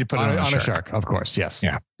 They need to put it on a shark. Of course, yes.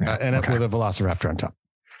 Yeah. And with a velociraptor on top.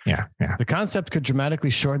 Yeah. The concept could dramatically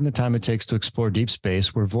shorten the time it takes to explore deep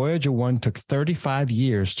space, where Voyager 1 took 35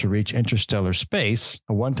 years to reach interstellar space.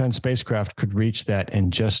 A one-ton spacecraft could reach that in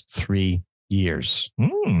just 3 years.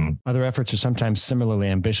 Other efforts are sometimes similarly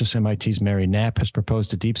ambitious. MIT's Mary Knapp has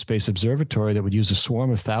proposed a deep space observatory that would use a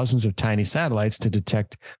swarm of thousands of tiny satellites to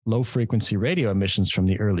detect low-frequency radio emissions from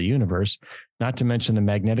the early universe, not to mention the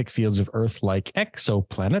magnetic fields of Earth-like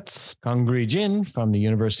exoplanets. Kongri Jin from the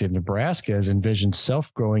University of Nebraska has envisioned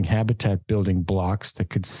self-growing habitat-building blocks that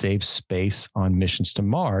could save space on missions to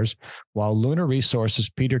Mars, while Lunar Resources'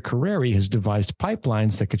 Peter Carreri has devised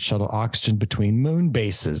pipelines that could shuttle oxygen between moon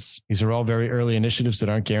bases. These are all very early initiatives that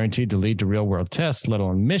aren't guaranteed to lead to real-world tests, let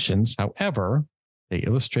alone missions. However, they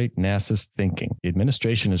illustrate NASA's thinking. The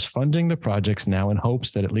administration is funding the projects now in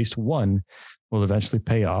hopes that at least one will eventually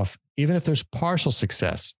pay off. Even if there's partial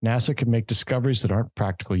success, NASA can make discoveries that aren't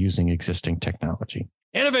practical using existing technology.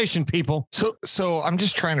 Innovation, people. So I'm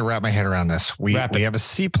just trying to wrap my head around this. We have a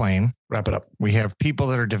seaplane. Wrap it up. We have people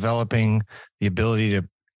that are developing the ability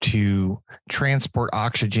to transport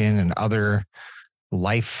oxygen and other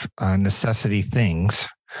life necessity things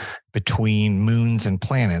between moons and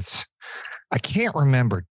planets. I can't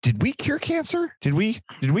remember. Did we cure cancer? Did we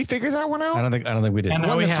figure that one out? I don't think we did.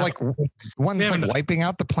 One that's like wiping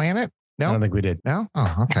out the planet. No, I don't think we did. No.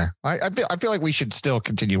 Oh, okay. I feel like we should still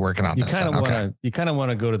continue working on this. You kind of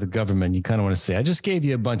want to go to the government. You kind of want to say, I just gave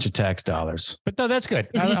you a bunch of tax dollars, but no, that's good.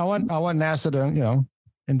 I want NASA to,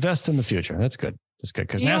 invest in the future. That's good. That's good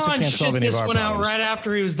because NASA can't solve any of our problems. This went out right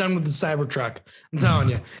after he was done with the Cybertruck. I'm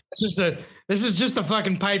telling you, this is just a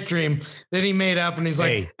fucking pipe dream that he made up, and he's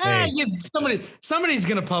like, somebody's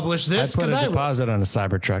gonna publish this. I put a deposit on a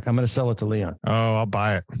Cybertruck. I'm gonna sell it to Leon. Oh, I'll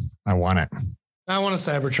buy it. I want it. I want a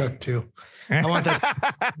Cybertruck too. I want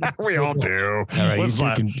that. We all do. All right, let's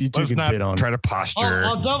not bid on. Try to posture.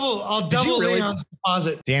 I'll double Leon's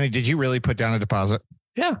deposit. Danny, did you really put down a deposit?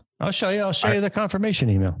 Yeah, I'll show you. I'll show you the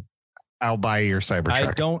confirmation email. I'll buy your Cybertruck.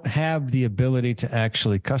 I don't have the ability to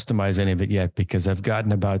actually customize any of it yet because I've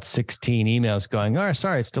gotten about 16 emails going,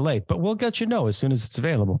 sorry, it's delayed, but we'll let you know as soon as it's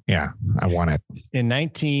available. Yeah, I want it. In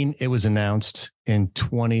 19, it was announced. In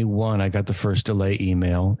 21, I got the first delay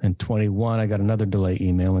email. In 21, I got another delay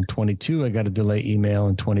email. In 22, I got a delay email.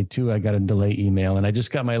 In 22, I got a delay email. And I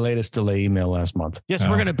just got my latest delay email last month. Yes,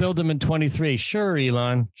 we're going to build them in 23. Sure,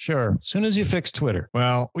 Elon. Sure. As soon as you fix Twitter.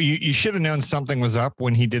 Well, you should have known something was up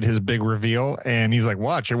when he did his big reveal. And he's like,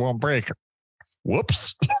 watch, it won't break.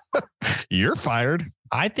 Whoops. You're fired.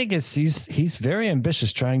 I think he's very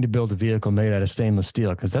ambitious trying to build a vehicle made out of stainless steel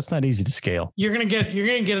because that's not easy to scale. You're gonna get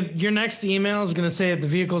your next email is gonna say that the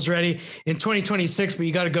vehicle's ready in 2026, but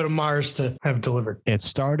you got to go to Mars to have it delivered. It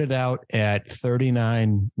started out at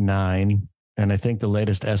 39.9, and I think the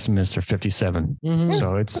latest estimates are 57. Mm-hmm.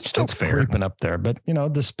 So it's still creeping up there. But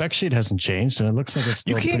the spec sheet hasn't changed, and it looks like it's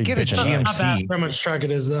still you can't get a GMC. Not bad how much truck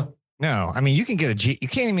it is though. No, I mean you can't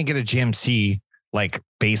even get a GMC like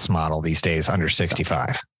base model these days under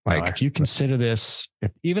 65. Like if you consider this,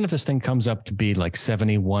 even if this thing comes up to be like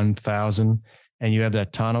 71,000 and you have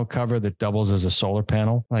that tonneau cover that doubles as a solar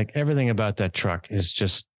panel, like everything about that truck is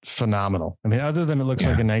just phenomenal. I mean, other than it looks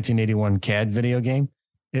like a 1981 CAD video game,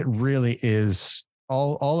 it really is.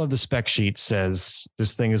 All of the spec sheet says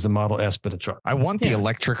this thing is the Model S, but a truck. I want the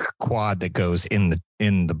electric quad that goes in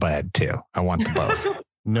the bed too. I want them both.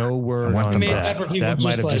 No word on that. That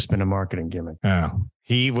might have just been a marketing gimmick. Oh,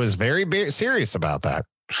 he was very serious about that.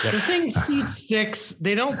 Yep. The thing seats 6.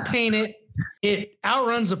 They don't paint it. It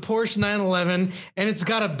outruns a Porsche 911, and it's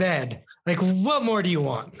got a bed. Like, what more do you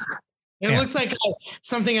want? It looks like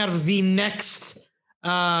something out of the next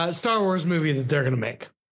Star Wars movie that they're going to make.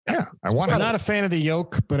 Yeah, I'm not a fan of the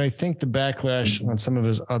yoke, but I think the backlash on some of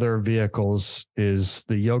his other vehicles is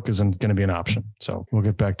the yoke isn't going to be an option. So we'll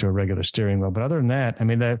get back to a regular steering wheel. But other than that, I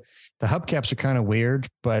mean, the hubcaps are kind of weird,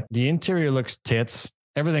 but the interior looks tits.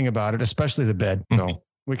 Everything about it, especially the bed. So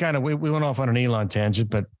we went off on an Elon tangent,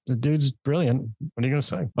 but the dude's brilliant. What are you going to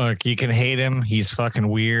say? Look, you can hate him. He's fucking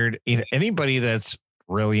weird. Anybody that's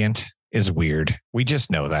brilliant is weird. We just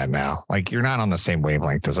know that now. Like, you're not on the same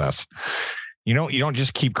wavelength as us. You don't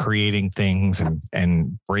just keep creating things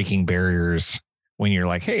and breaking barriers when you're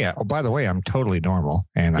like, hey, oh, by the way, I'm totally normal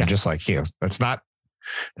and I'm just like you. That's not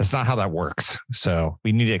how that works. So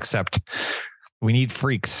we need to accept. We need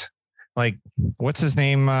freaks. Like, what's his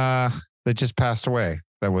name that just passed away?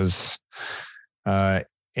 That was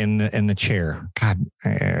in the chair. God,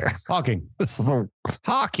 Hawking.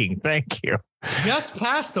 Hawking. Thank you. Just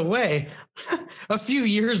passed away a few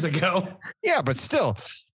years ago. Yeah, but still.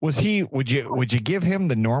 Was he? Would you give him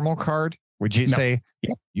the normal card? Would you say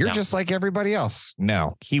you're just like everybody else?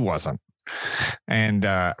 No, he wasn't. And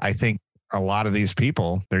I think a lot of these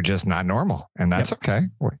people, they're just not normal, and that's okay.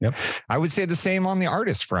 Yep. I would say the same on the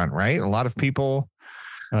artist front, right? A lot of people.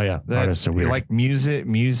 Oh yeah, artists are weird. Like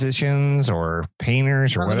musicians or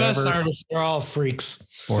painters or whatever. Artists are all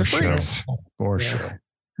freaks. For sure.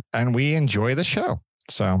 And we enjoy the show,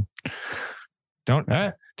 so don't.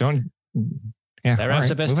 Yeah, that wraps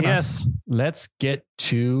up STS. Let's get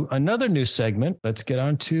to another new segment. Let's get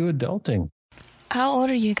on to adulting. How old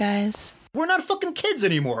are you guys? We're not fucking kids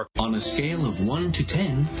anymore. On a scale of 1 to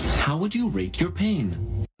 10, how would you rate your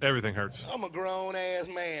pain? Everything hurts. I'm a grown-ass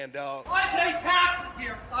man, dog. I pay taxes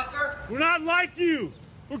here, fucker. We're not like you.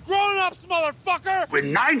 We're grown-ups, motherfucker.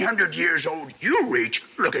 When 900 years old you reach,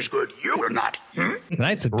 look as good you are not.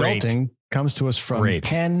 Tonight's adulting comes to us from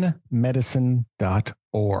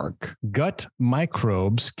penmedicine.org. Gut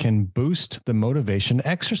microbes can boost the motivation to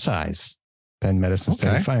exercise. Penn Medicine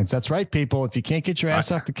study finds. That's right, people. If you can't get your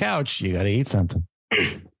ass off the couch, you got to eat something.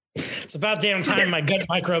 It's about damn time my gut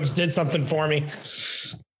microbes did something for me.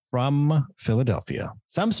 From Philadelphia.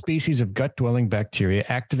 Some species of gut-dwelling bacteria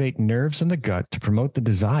activate nerves in the gut to promote the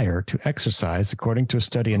desire to exercise, according to a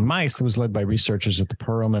study in mice that was led by researchers at the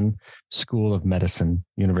Perelman School of Medicine,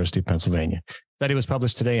 University of Pennsylvania. The study was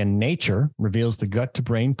published today in Nature, reveals the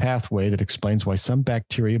gut-to-brain pathway that explains why some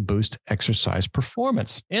bacteria boost exercise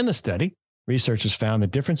performance. In the study, researchers found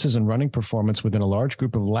that differences in running performance within a large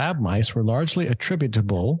group of lab mice were largely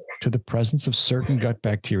attributable to the presence of certain gut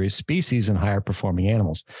bacteria species in higher performing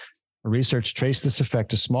animals. Research traced this effect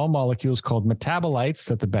to small molecules called metabolites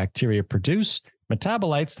that the bacteria produce,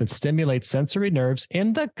 metabolites that stimulate sensory nerves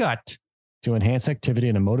in the gut to enhance activity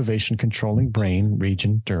in a motivation controlling brain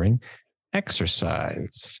region during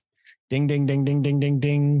exercise. Ding, ding, ding, ding, ding, ding,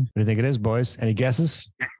 ding. What do you think it is, boys? Any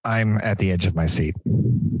guesses? I'm at the edge of my seat.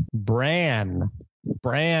 Bran.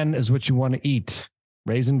 Bran is what you want to eat.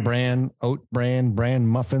 Raisin bran, oat bran, bran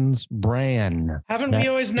muffins, bran. Haven't we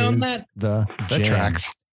always known that? That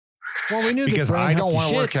tracks. Well, we knew because I don't want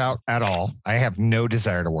to work out at all. I have no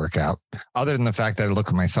desire to work out other than the fact that I look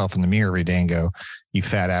at myself in the mirror every day and go, you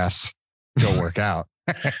fat ass, go work out.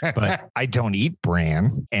 But I don't eat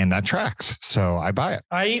bran, and that tracks. So I buy it.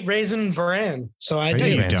 I eat raisin bran. So I do.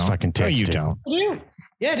 You don't. Fucking no, you don't.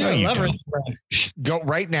 Yeah, I do. I love raisin bran. Go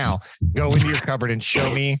right now. Go into your cupboard and show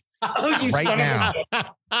me right now.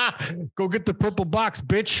 Go get the purple box,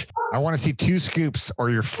 bitch. I want to see 2 scoops or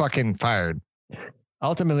you're fucking fired.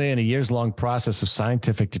 Ultimately, in a years-long process of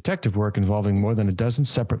scientific detective work involving more than a dozen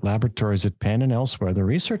separate laboratories at Penn and elsewhere, the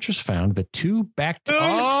researchers found that 2 bacteria.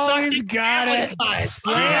 Oh, he's got it.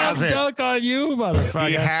 Slam dunk on you, motherfucker.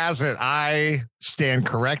 He has it. I stand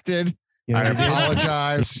corrected. I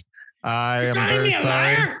apologize. I am very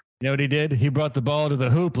sorry. You know what he did? He brought the ball to the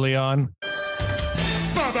hoop, Leon.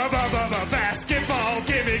 Basketball,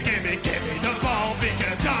 gimme the ball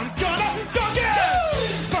because I'm gonna dunk it.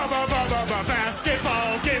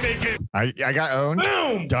 Basketball, gimme. I got owned.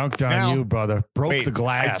 Boom! Dunked on you, brother. Broke the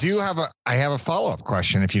glass. I have a follow-up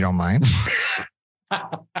question, if you don't mind.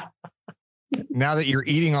 Now that you're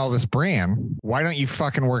eating all this bran, why don't you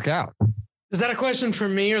fucking work out? Is that a question for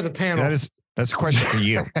me or the panel? That's a question for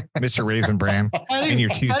you, Mr. Raisin Bran, and your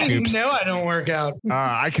 2 scoops. How do you know I don't work out?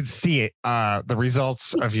 I could see it. The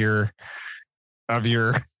results of your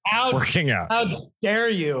working out. How dare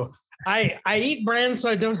you? I eat bran so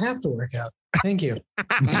I don't have to work out. Thank you.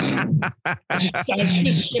 I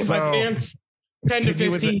just shit my pants 10 to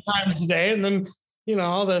 15 times a day, and then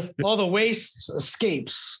all the waste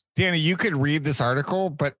escapes. Danny, you could read this article,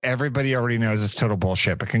 but everybody already knows it's total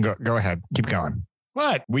bullshit. But can go ahead. Keep going.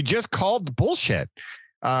 What? We just called the bullshit.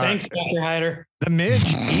 Thanks, Dr. Hyder. The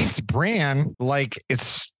Midge eats bran like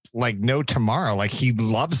it's like no tomorrow. Like he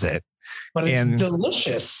loves it. But it's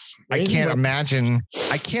delicious. I can't imagine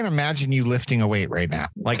you lifting a weight right now,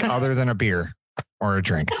 like other than a beer or a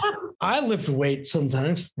drink. I lift weight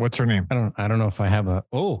sometimes. What's her name? I don't know if I have a.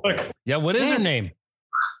 Oh, look. Yeah. What is her name?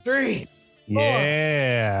 3.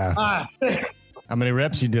 Yeah. 5, 6. How many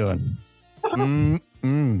reps you doing?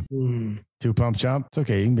 2 pump jump. It's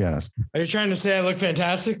okay. You can be honest. Are you trying to say I look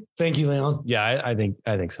fantastic? Thank you, Leon. Yeah, I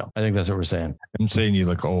think so. I think that's what we're saying. I'm saying you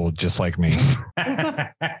look old, just like me. I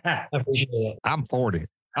appreciate it. I'm 40.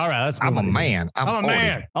 All right, I'm a man. I'm a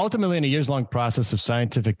man. Ultimately, in a years-long process of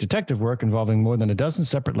scientific detective work involving more than a dozen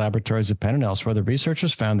separate laboratories at Penn and elsewhere, the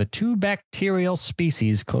researchers found that 2 bacterial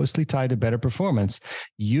species closely tied to better performance,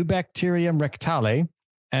 Eubacterium rectale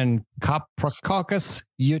and Coprococcus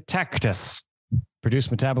eutactus, produce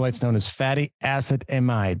metabolites known as fatty acid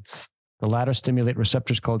amides. The latter stimulate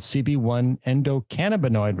receptors called CB1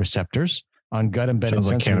 endocannabinoid receptors on gut-embedded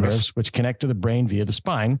sensory nerves, which connect to the brain via the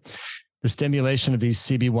spine. The stimulation of these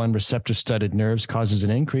CB1 receptor-studded nerves causes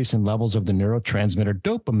an increase in levels of the neurotransmitter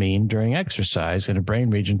dopamine during exercise in a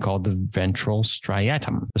brain region called the ventral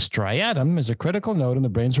striatum. The striatum is a critical node in the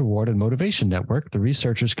brain's reward and motivation network. The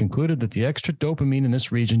researchers concluded that the extra dopamine in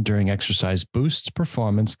this region during exercise boosts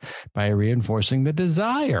performance by reinforcing the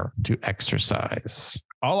desire to exercise.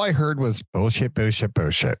 All I heard was bullshit, bullshit,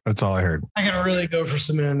 bullshit. That's all I heard. I gotta really go for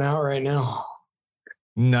some In-N-Out right now.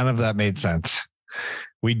 None of that made sense.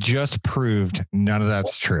 We just proved none of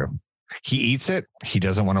that's true. He eats it. He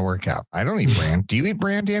doesn't want to work out. I don't eat bran. Do you eat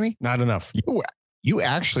bran, Danny? Not enough. You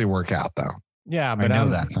actually work out though. Yeah, but I know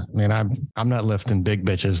that. I mean, I'm not lifting big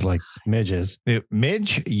bitches like Midge is.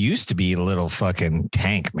 Midge used to be a little fucking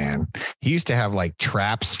tank, man. He used to have like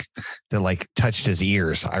traps that like touched his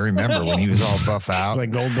ears. I remember when he was all buff out.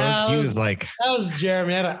 Like Goldberg. He was like, that was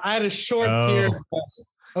Jeremy. I had a short beard.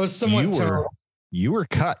 I was somewhat tall. You were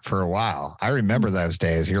cut for a while. I remember those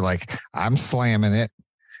days. You're like, I'm slamming it.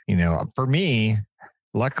 You know, for me,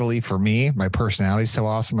 luckily for me, my personality is so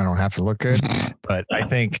awesome. I don't have to look good. But I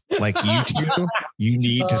think like you two, you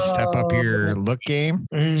need to step up your look game.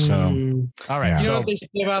 So, all right. You know what they say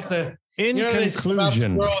about the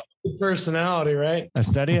conclusion, personality, right? A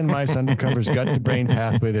study in mice uncovers gut to brain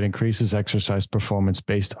pathway that increases exercise performance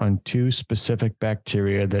based on 2 specific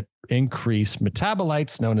bacteria that increase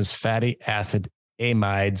metabolites known as fatty acid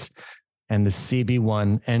amides and the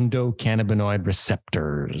CB1 endocannabinoid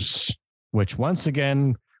receptors, which once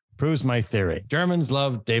again proves my theory. Germans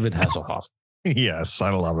love David Hasselhoff. Yes,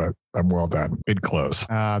 I love it. I'm well done. Good close.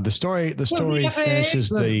 The story finishes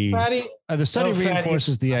the study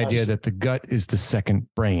reinforces the idea that the gut is the second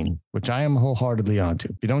brain, which I am wholeheartedly onto.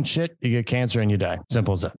 If you don't shit, you get cancer and you die.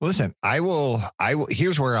 Simple as that. Listen, I will.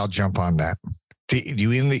 Here's where I'll jump on that. Do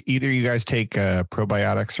you either you guys take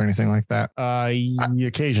probiotics or anything like that?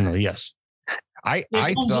 Occasionally, yes. I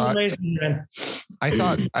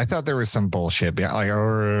thought there was some bullshit. Like,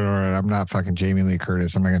 I'm not fucking Jamie Lee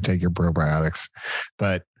Curtis. I'm not going to take your probiotics.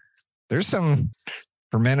 But there's some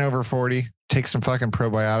for men over 40. Take some fucking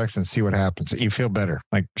probiotics and see what happens. You feel better.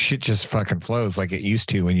 Like shit just fucking flows like it used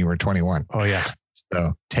to when you were 21. Oh yeah.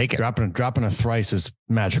 So take it. Dropping a thrice is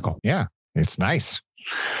magical. Yeah, it's nice.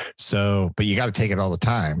 So, but you got to take it all the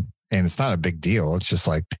time. And it's not a big deal. It's just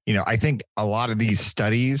like, you know, I think a lot of these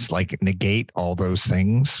studies like negate all those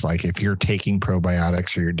things. Like if you're taking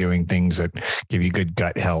probiotics or you're doing things that give you good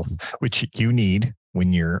gut health, which you need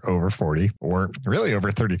when you're over 40 or really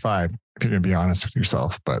over 35, if you're going to be honest with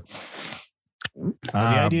yourself. But the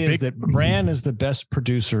idea is that bran is the best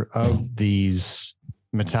producer of these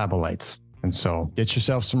metabolites. And so get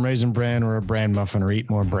yourself some Raisin Bran or a bran muffin or eat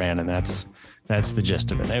more bran. And that's the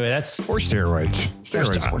gist of it. Anyway, or steroids.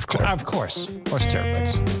 Of course. Or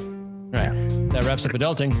steroids. All right. That wraps up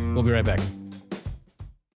adulting. We'll be right back.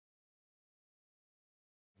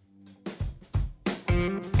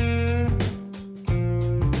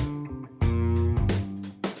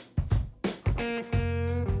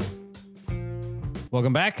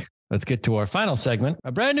 Welcome back. Let's get to our final segment,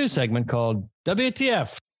 a brand new segment called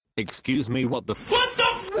WTF. Excuse me, what the?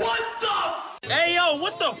 Hey, yo,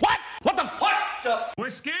 what the? What? What the fuck?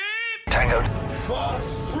 Whiskey? Tango.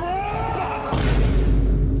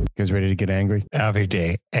 You guys ready to get angry? Every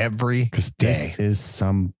day. Because this is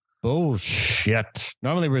some bullshit.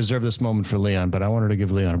 Normally we reserve this moment for Leon, but I wanted to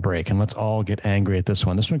give Leon a break, and let's all get angry at this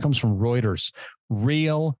one. This one comes from Reuters.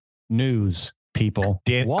 Real news, people.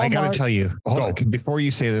 Dan, I got to tell you, hold on, before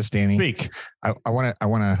you say this, Danny, speak. I want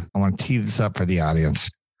to tee this up for the audience.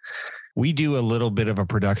 We do a little bit of a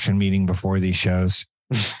production meeting before these shows.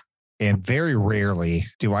 And very rarely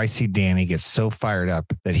do I see Danny get so fired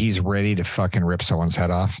up that he's ready to fucking rip someone's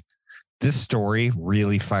head off. This story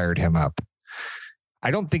really fired him up. I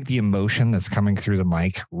don't think the emotion that's coming through the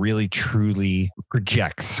mic really truly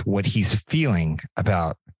projects what he's feeling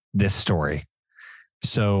about this story.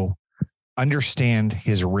 So understand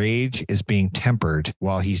his rage is being tempered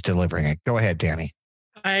while he's delivering it. Go ahead, Danny.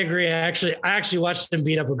 I agree. I actually watched him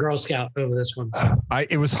beat up a Girl Scout over this one. So.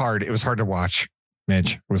 It was hard. It was hard to watch,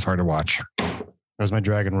 Mitch. It was hard to watch. That was my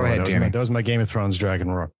Dragon Roar. That was my Game of Thrones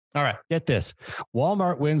Dragon Roar. All right, get this.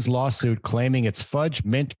 Walmart wins lawsuit claiming its fudge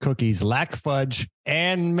mint cookies lack fudge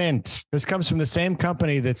and mint. This comes from the same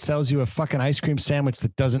company that sells you a fucking ice cream sandwich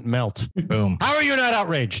that doesn't melt. Boom. How are you not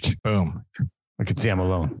outraged? Boom. I can see I'm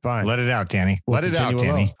alone. Fine. Let it out, Danny. Let it out,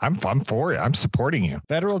 Danny. I'm for it. I'm supporting you.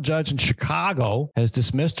 Federal judge in Chicago has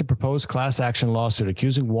dismissed a proposed class action lawsuit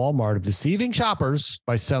accusing Walmart of deceiving shoppers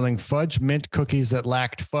by selling fudge mint cookies that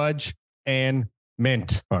lacked fudge and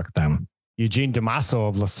mint. Fuck them. Eugene DeMasso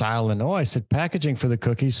of LaSalle, Illinois said packaging for the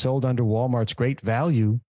cookies sold under Walmart's Great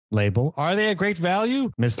Value label. Are they a great value?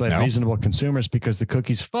 Misled reasonable consumers because the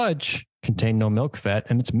cookies fudge contain no milk fat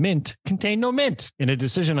and its mint contain no mint. In a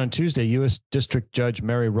decision on Tuesday, U.S. District Judge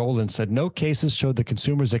Mary Rowland said no cases showed that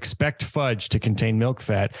consumers expect fudge to contain milk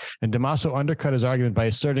fat, and DeMasso undercut his argument by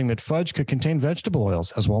asserting that fudge could contain vegetable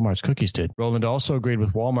oils, as Walmart's cookies did. Rowland also agreed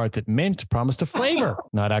with Walmart that mint promised a flavor,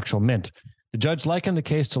 not actual mint. The judge likened the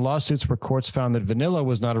case to lawsuits where courts found that vanilla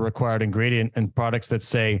was not a required ingredient in products that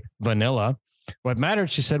say vanilla. What mattered,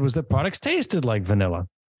 she said, was that products tasted like vanilla.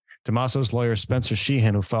 DeMasso's lawyer, Spencer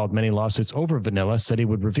Sheehan, who filed many lawsuits over vanilla, said he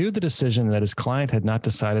would review the decision and that his client had not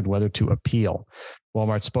decided whether to appeal.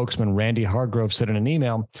 Walmart spokesman Randy Hargrove said in an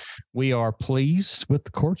email, "We are pleased with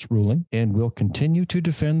the court's ruling and will continue to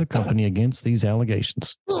defend the company against these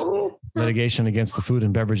allegations." Litigation against the food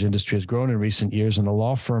and beverage industry has grown in recent years, and the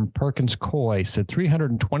law firm Perkins Coie said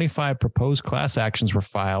 325 proposed class actions were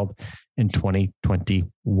filed in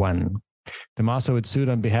 2021. DeMasso had sued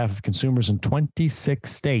on behalf of consumers in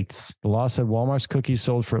 26 states. The law said Walmart's cookies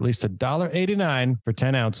sold for at least $1.89 for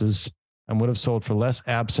 10 ounces and would have sold for less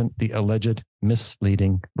absent the alleged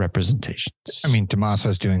misleading representations. I mean,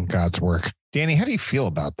 DeMasso's doing God's work. Danny, how do you feel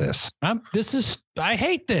about this? I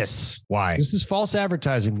hate this. Why? This is false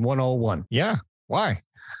advertising 101. Yeah. Why?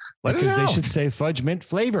 Because they should say fudge mint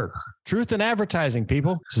flavor. Truth in advertising,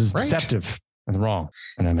 people. This is deceptive and wrong.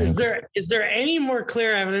 And is there any more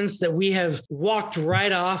clear evidence that we have walked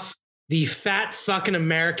right off the fat fucking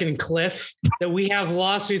American cliff, that we have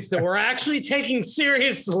lawsuits that we're actually taking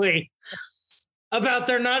seriously about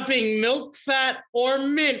there not being milk, fat, or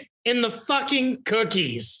mint in the fucking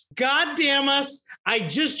cookies? God damn us. I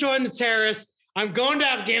just joined the terrorists. I'm going to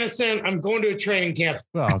Afghanistan. I'm going to a training camp.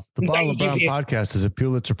 Well, the Bottle of Brown podcast is a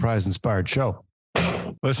Pulitzer Prize inspired show.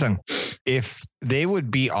 Listen, if they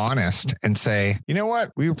would be honest and say, you know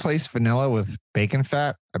what, we replaced vanilla with bacon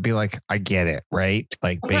fat, I'd be like, I get it, right?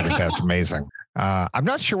 Like bacon fat's amazing. I'm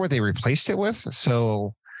not sure what they replaced it with.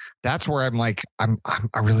 So that's where I'm like, I'm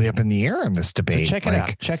really up in the air on this debate. So check it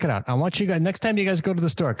out. Check it out. I want you guys, next time you guys go to the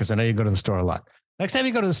store, because I know you go to the store a lot. Next time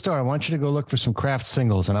you go to the store, I want you to go look for some Kraft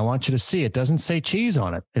singles, and I want you to see it doesn't say cheese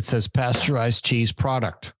on it. It says pasteurized cheese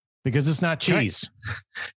product, because it's not cheese.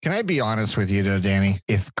 Can I be honest with you though, Danny?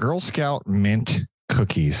 If Girl Scout mint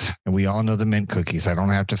cookies, and we all know the mint cookies, I don't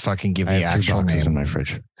have to fucking give the actual name in my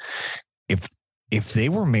fridge. If they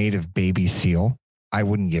were made of baby seal, I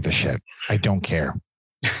wouldn't give a shit. I don't care.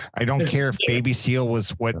 I don't care if baby seal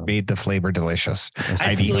was what made the flavor delicious.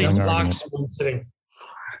 I'd eat them.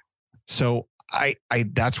 So I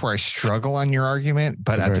that's where I struggle on your argument,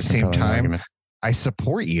 but at the same time, I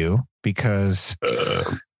support you because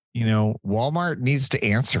Walmart needs to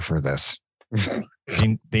answer for this.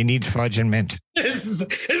 They need fudge and mint. This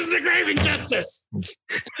is a grave injustice.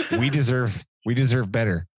 We deserve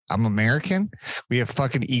better. I'm American. We have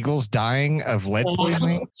fucking eagles dying of lead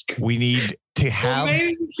poisoning. We need to have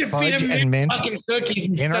fudge and mint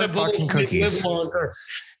in our fucking cookies.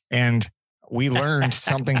 And we learned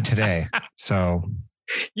something today. So,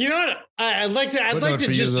 you know what? I'd like to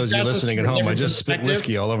for just you, those of you listening at home. I just spit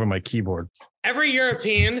whiskey all over my keyboard. Every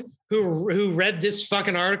European who read this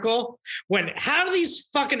fucking article went, how do these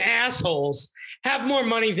fucking assholes have more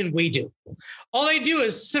money than we do? All they do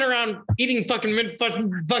is sit around eating fucking mint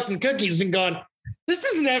fucking cookies and going, this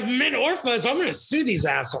doesn't have mint or fudge. I'm going to sue these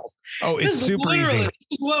assholes. Oh, it's super easy. This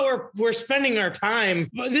is what we're spending our time.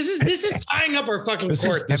 This is tying up our fucking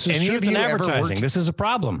courts. This is truth in advertising. This is a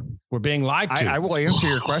problem. We're being lied to. I will answer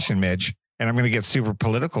your question, Mitch, and I'm going to get super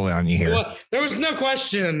political on you here. Well, there was no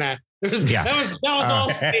question in that. That was all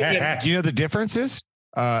stated. Do you know the difference is?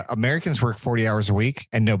 Americans work 40 hours a week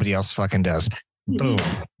and nobody else fucking does. Boom.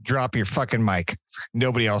 Drop your fucking mic.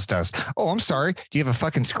 Nobody else does. Oh, I'm sorry. Do you have a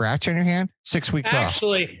fucking scratch on your hand? 6 weeks off.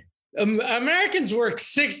 Actually, Americans work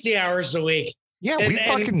 60 hours a week. Yeah, we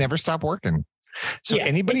fucking never stop working. So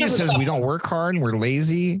anybody who says we don't work hard and we're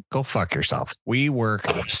lazy, go fuck yourself. We work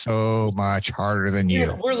so much harder than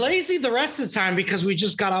you. We're lazy the rest of the time because we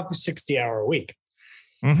just got off a 60-hour week.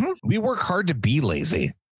 Mm-hmm. We work hard to be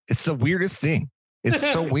lazy. It's the weirdest thing. It's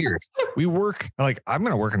so weird. We work like I'm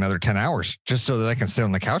going to work another 10 hours just so that I can sit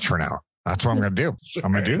on the couch for an hour. That's what I'm going to do.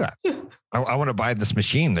 I'm going to do that. I want to buy this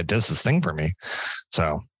machine that does this thing for me.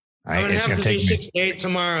 So I'm going to have to do 6 to 8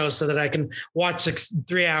 tomorrow so that I can watch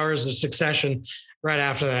 3 hours of Succession right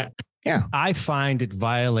after that. Yeah. I find it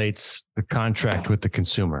violates the contract with the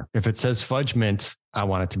consumer. If it says fudge mint, I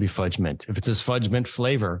want it to be fudge mint. If it says fudge mint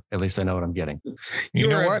flavor, at least I know what I'm getting. You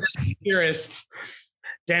know what? Purist,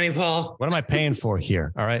 Danny Paul. What am I paying for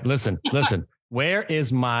here? All right, listen. Where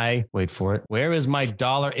is my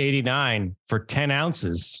 $1.89 for 10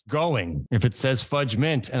 ounces going? If it says fudge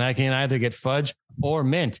mint and I can either get fudge or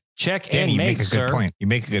mint, check Danny, and make, you make a good point. You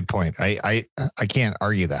make a good point. I can't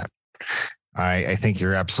argue that. I think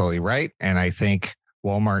you're absolutely right. And I think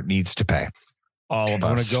Walmart needs to pay. All of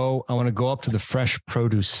us. I want to go up to the fresh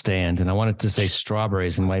produce stand and I want it to say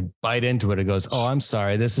strawberries. And when I bite into it, it goes, "Oh, I'm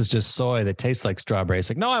sorry. This is just soy that tastes like strawberry." It's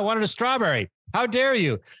like, no, I wanted a strawberry. How dare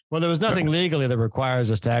you? Well, there was nothing legally that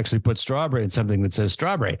requires us to actually put strawberry in something that says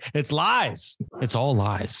strawberry. It's lies. It's all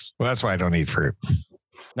lies. Well, that's why I don't eat fruit.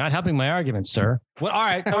 Not helping my argument, sir. Well, all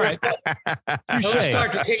right.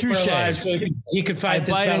 Touche. So he could fight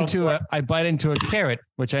this battle. I bite into a carrot,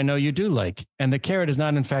 which I know you do like. And the carrot is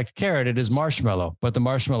not, in fact, carrot. It is marshmallow. But the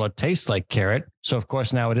marshmallow tastes like carrot. So, of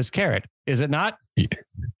course, now it is carrot. Is it not?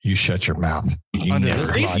 You shut your mouth. You Under never,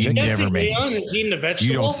 this logic, you never make.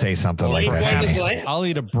 You don't say something like that. I'll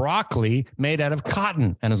eat a broccoli made out of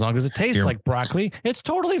cotton. And as long as it tastes like broccoli, it's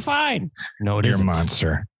totally fine. No, it isn't. You're a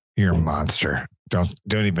monster. You're a monster.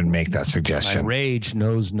 Don't even make that suggestion. My rage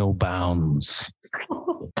knows no bounds.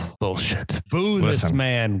 Bullshit. Boo this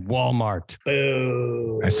man, Walmart.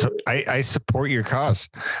 Boo. I support your cause.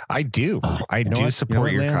 I do. I do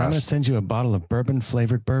support your cause. I'm going to send you a bottle of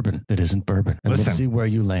bourbon-flavored bourbon that isn't bourbon. And let's see where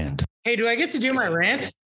you land. Hey, do I get to do my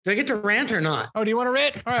rant? Do I get to rant or not? Oh, do you want to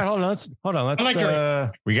rant? All right, hold on. Let's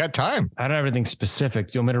we got time. I don't have anything specific.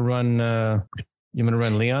 Do you want me to run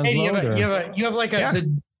Leon's hey, mode? You have like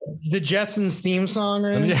the Jetsons theme song,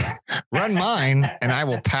 right? Run mine and I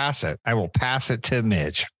will pass it. I will pass it to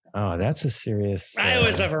Midge. Oh, that's a serious. I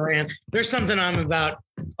always have a rant. There's something I'm about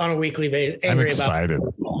on a weekly basis. I'm excited.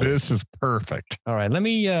 This is perfect. All right, let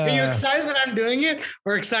me. Are you excited that I'm doing it,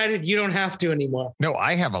 or excited you don't have to anymore? No,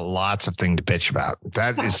 I have lots of things to bitch about.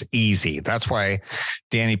 That is easy. That's why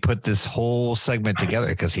Danny put this whole segment together,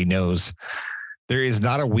 because he knows there is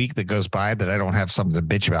not a week that goes by that I don't have something to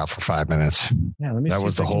bitch about for 5 minutes. Yeah, let me. That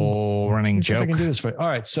was the whole running joke. I can do this for. All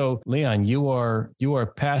right, so Leon, you are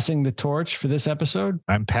passing the torch for this episode.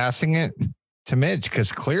 I'm passing it to Midge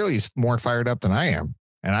because clearly he's more fired up than I am,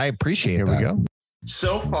 and I appreciate that. Here we go.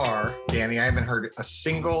 So far, Danny, I haven't heard a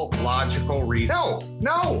single logical reason.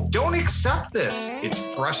 No, don't accept this. It's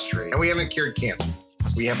frustrating, and we haven't cured cancer.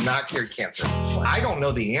 We have not cured cancer. I don't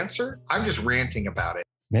know the answer. I'm just ranting about it.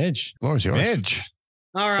 Midge, floor is yours. Midge.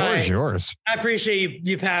 All right. Floor is yours. I appreciate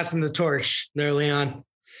you passing the torch there, Leon.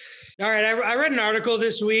 All right. I read an article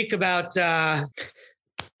this week about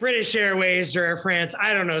British Airways or Air France.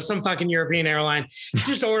 I don't know, some fucking European airline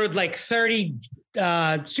just ordered like 30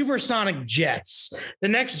 supersonic jets, the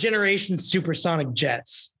next generation supersonic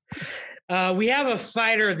jets. We have a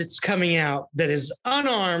fighter that's coming out that is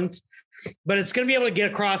unarmed, but it's going to be able to get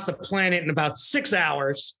across the planet in about 6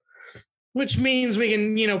 hours. Which means we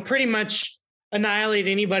can, pretty much annihilate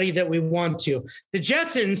anybody that we want to. The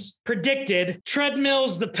Jetsons predicted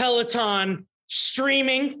treadmills, the Peloton,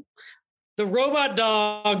 streaming, the robot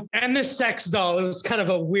dog, and the sex doll. It was kind of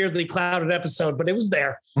a weirdly clouded episode, but it was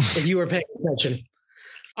there if you were paying attention.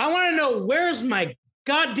 I want to know, where's my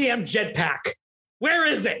goddamn jetpack? Where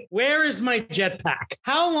is it? Where is my jetpack?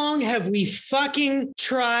 How long have we fucking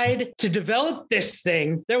tried to develop this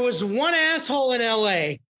thing? There was one asshole in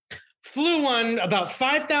LA flew one about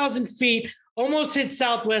 5,000 feet, almost hit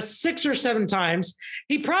Southwest 6 or 7 times.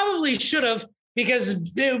 He probably should have,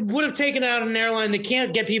 because it would have taken out an airline that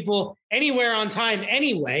can't get people anywhere on time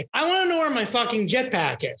anyway. I want to know where my fucking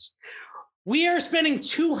jetpack is. We are spending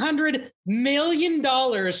 $200 million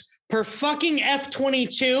per fucking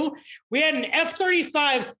F-22. We had an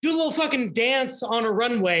F-35 do a little fucking dance on a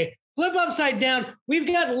runway, flip upside down. We've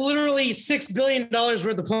got literally $6 billion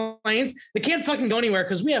worth of planes that can't fucking go anywhere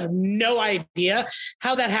because we have no idea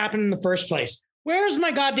how that happened in the first place. Where's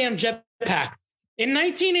my goddamn jetpack? In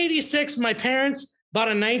 1986, my parents bought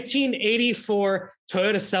a 1984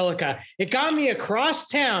 Toyota Celica. It got me across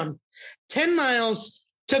town, 10 miles,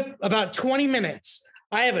 took about 20 minutes.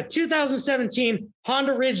 I have a 2017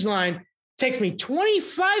 Honda Ridgeline. Takes me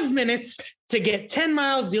 25 minutes to get 10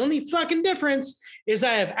 miles. The only fucking difference is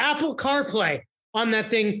I have Apple CarPlay on that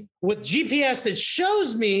thing with GPS that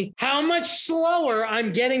shows me how much slower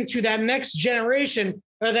I'm getting to that next generation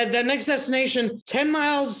or that next destination, 10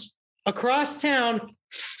 miles across town,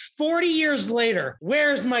 40 years later.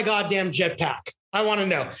 Where's my goddamn jetpack? I want to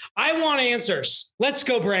know. I want answers. Let's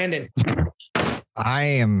go, Brandon. I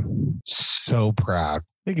am so proud.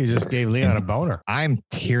 I think you just gave Leon a boner. I'm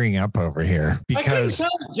tearing up over here because I couldn't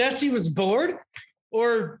tell if Jesse was bored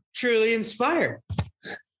or truly inspired.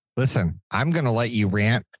 Listen, I'm going to let you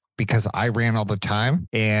rant because I rant all the time,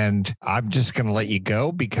 and I'm just going to let you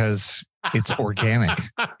go because it's organic.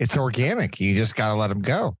 It's organic. You just got to let them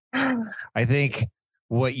go. I think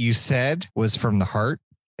what you said was from the heart,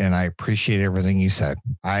 and I appreciate everything you said.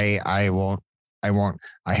 I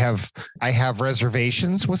have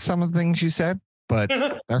reservations with some of the things you said. But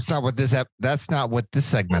that's not what this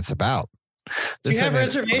segment's about. Do you have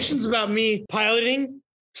reservations about me piloting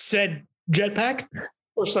said jetpack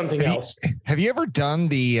or something else? Have you ever done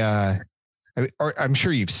the? Or I'm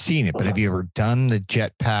sure you've seen it, but have you ever done the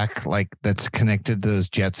jetpack like that's connected to those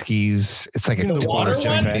jet skis? It's like a water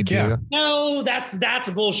jetpack. Yeah. No, that's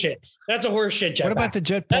bullshit. That's a horseshit jetpack. What about the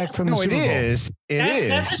jetpack from the Super Bowl?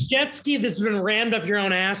 That's a jet ski that's been rammed up your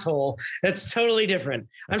own asshole. That's totally different.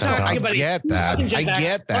 I'm talking about. I get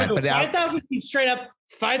that. But 5,000 feet straight up,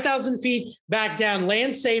 5,000 feet back down,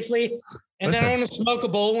 land safely. And then I want to smoke a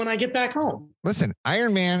bowl when I get back home. Listen,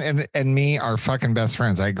 Iron Man and me are fucking best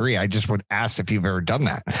friends. I agree. I just would ask if you've ever done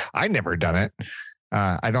that. I never done it.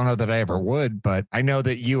 I don't know that I ever would, but I know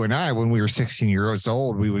that you and I, when we were 16 years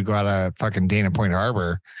old, we would go out of fucking Dana Point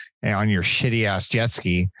Harbor and on your shitty ass jet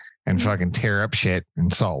ski and fucking tear up shit in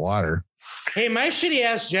salt water. Hey, my shitty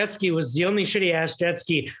ass jet ski was the only shitty ass jet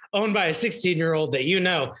ski owned by a 16-year-old that you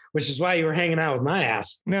know, which is why you were hanging out with my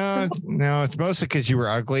ass. No, it's mostly because you were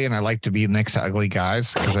ugly and I like to be next to ugly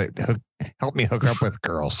guys because it helped me hook up with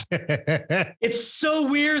girls. It's so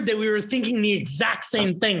weird that we were thinking the exact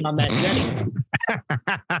same thing on that jet.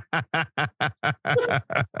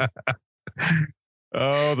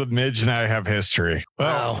 Oh, the Midge and I have history.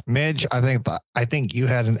 Well, Midge, I think you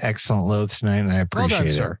had an excellent load tonight, and I appreciate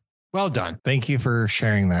it. Sir. Well done. Thank you for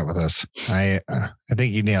sharing that with us. I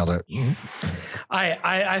think you nailed it.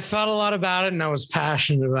 I thought a lot about it and I was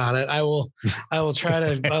passionate about it. I will try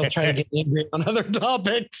to get angry on other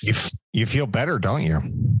topics. You feel better, don't you?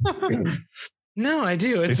 No, I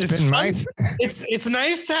do. It's nice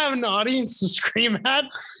to have an audience to scream at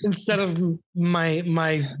instead of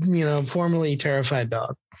my formerly terrified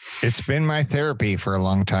dog. It's been my therapy for a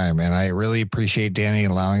long time, and I really appreciate Danny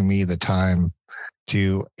allowing me the time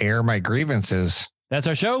to air my grievances. That's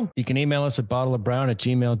our show. You can email us at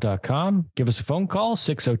bottleofbrown@gmail.com. Give us a phone call,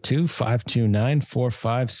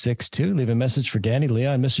 602-529-4562. Leave a message for Danny,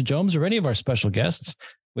 Leon, Mr. Jomes, or any of our special guests.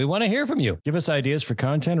 We want to hear from you. Give us ideas for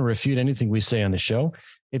content or refute anything we say on the show.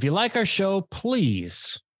 If you like our show,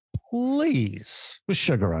 please, with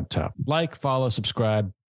sugar on top, like, follow,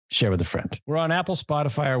 subscribe, share with a friend. We're on Apple,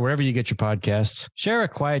 Spotify, or wherever you get your podcasts. Share a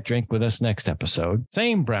quiet drink with us next episode.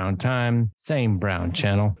 Same brown time, same brown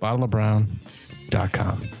channel,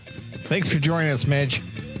 bottleofbrown.com. Thanks for joining us, Midge.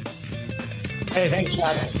 Hey, thanks,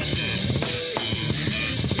 Chad.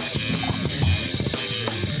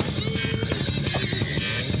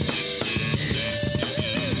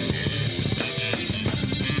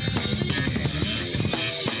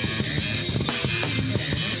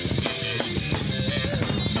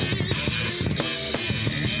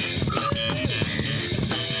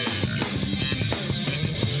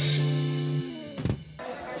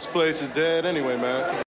 This place is dead anyway, man.